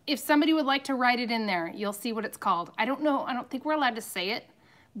 If somebody would like to write it in there, you'll see what it's called. I don't know. I don't think we're allowed to say it,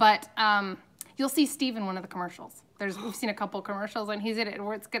 but you'll see Steve in one of the commercials. We've seen a couple commercials and he's in it, and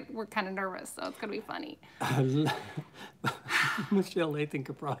we're kind of nervous, so it's gonna be funny. Michelle Lathan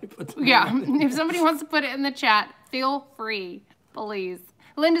could probably put that. Yeah. If somebody wants to put it in the chat, feel free, please.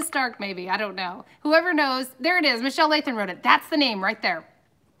 Linda Stark, maybe. I don't know. Whoever knows, there it is. Michelle Lathan wrote it. That's the name right there.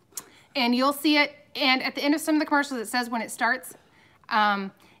 And you'll see it. And at the end of some of the commercials, it says when it starts.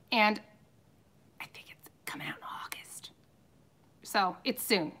 And I think it's coming out in August. So it's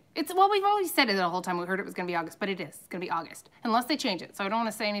soon. Well, we've always said it the whole time. We heard it was going to be August, but it is. It's going to be August. Unless they change it. So I don't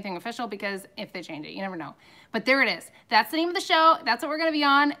want to say anything official because if they change it, you never know. But there it is. That's the name of the show. That's what we're going to be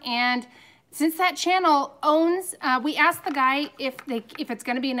on. And since that channel owns, we asked the guy if it's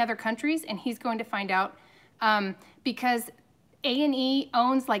going to be in other countries, and he's going to find out because A&E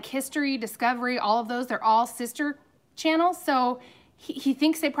owns like History, Discovery, all of those. They're all sister channels. So he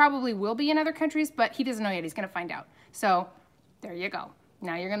thinks they probably will be in other countries, but he doesn't know yet. He's going to find out. So there you go.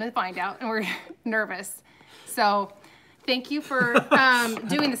 Now you're going to find out, and we're nervous. So thank you for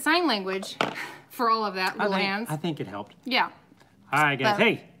doing the sign language for all of that, little hands. I think it helped. Yeah. All right, guys.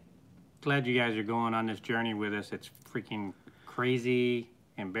 Hey. Glad you guys are going on this journey with us. It's freaking crazy,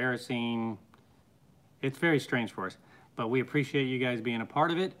 embarrassing. It's very strange for us, but we appreciate you guys being a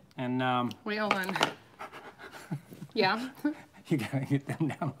part of it. And wait, hold on. Yeah. You gotta get them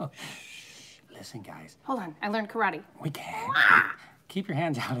down low. Shh. Listen, guys. Hold on. I learned karate. We can. Keep your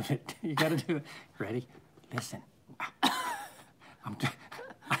hands out of it. You gotta do it. Ready? Listen. I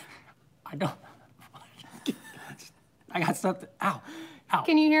don't. I got something. Ow. Ow.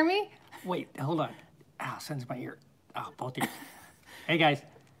 Can you hear me? Wait, hold on. Ow, sends my ear. Oh, both ears. Hey guys,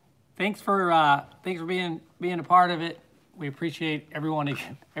 thanks for being a part of it. We appreciate every one of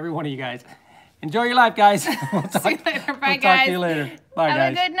you guys. Enjoy your life, guys. We'll talk, See you later. Bye, we'll guys. talk to you later. Bye,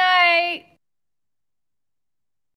 Have guys. a good night.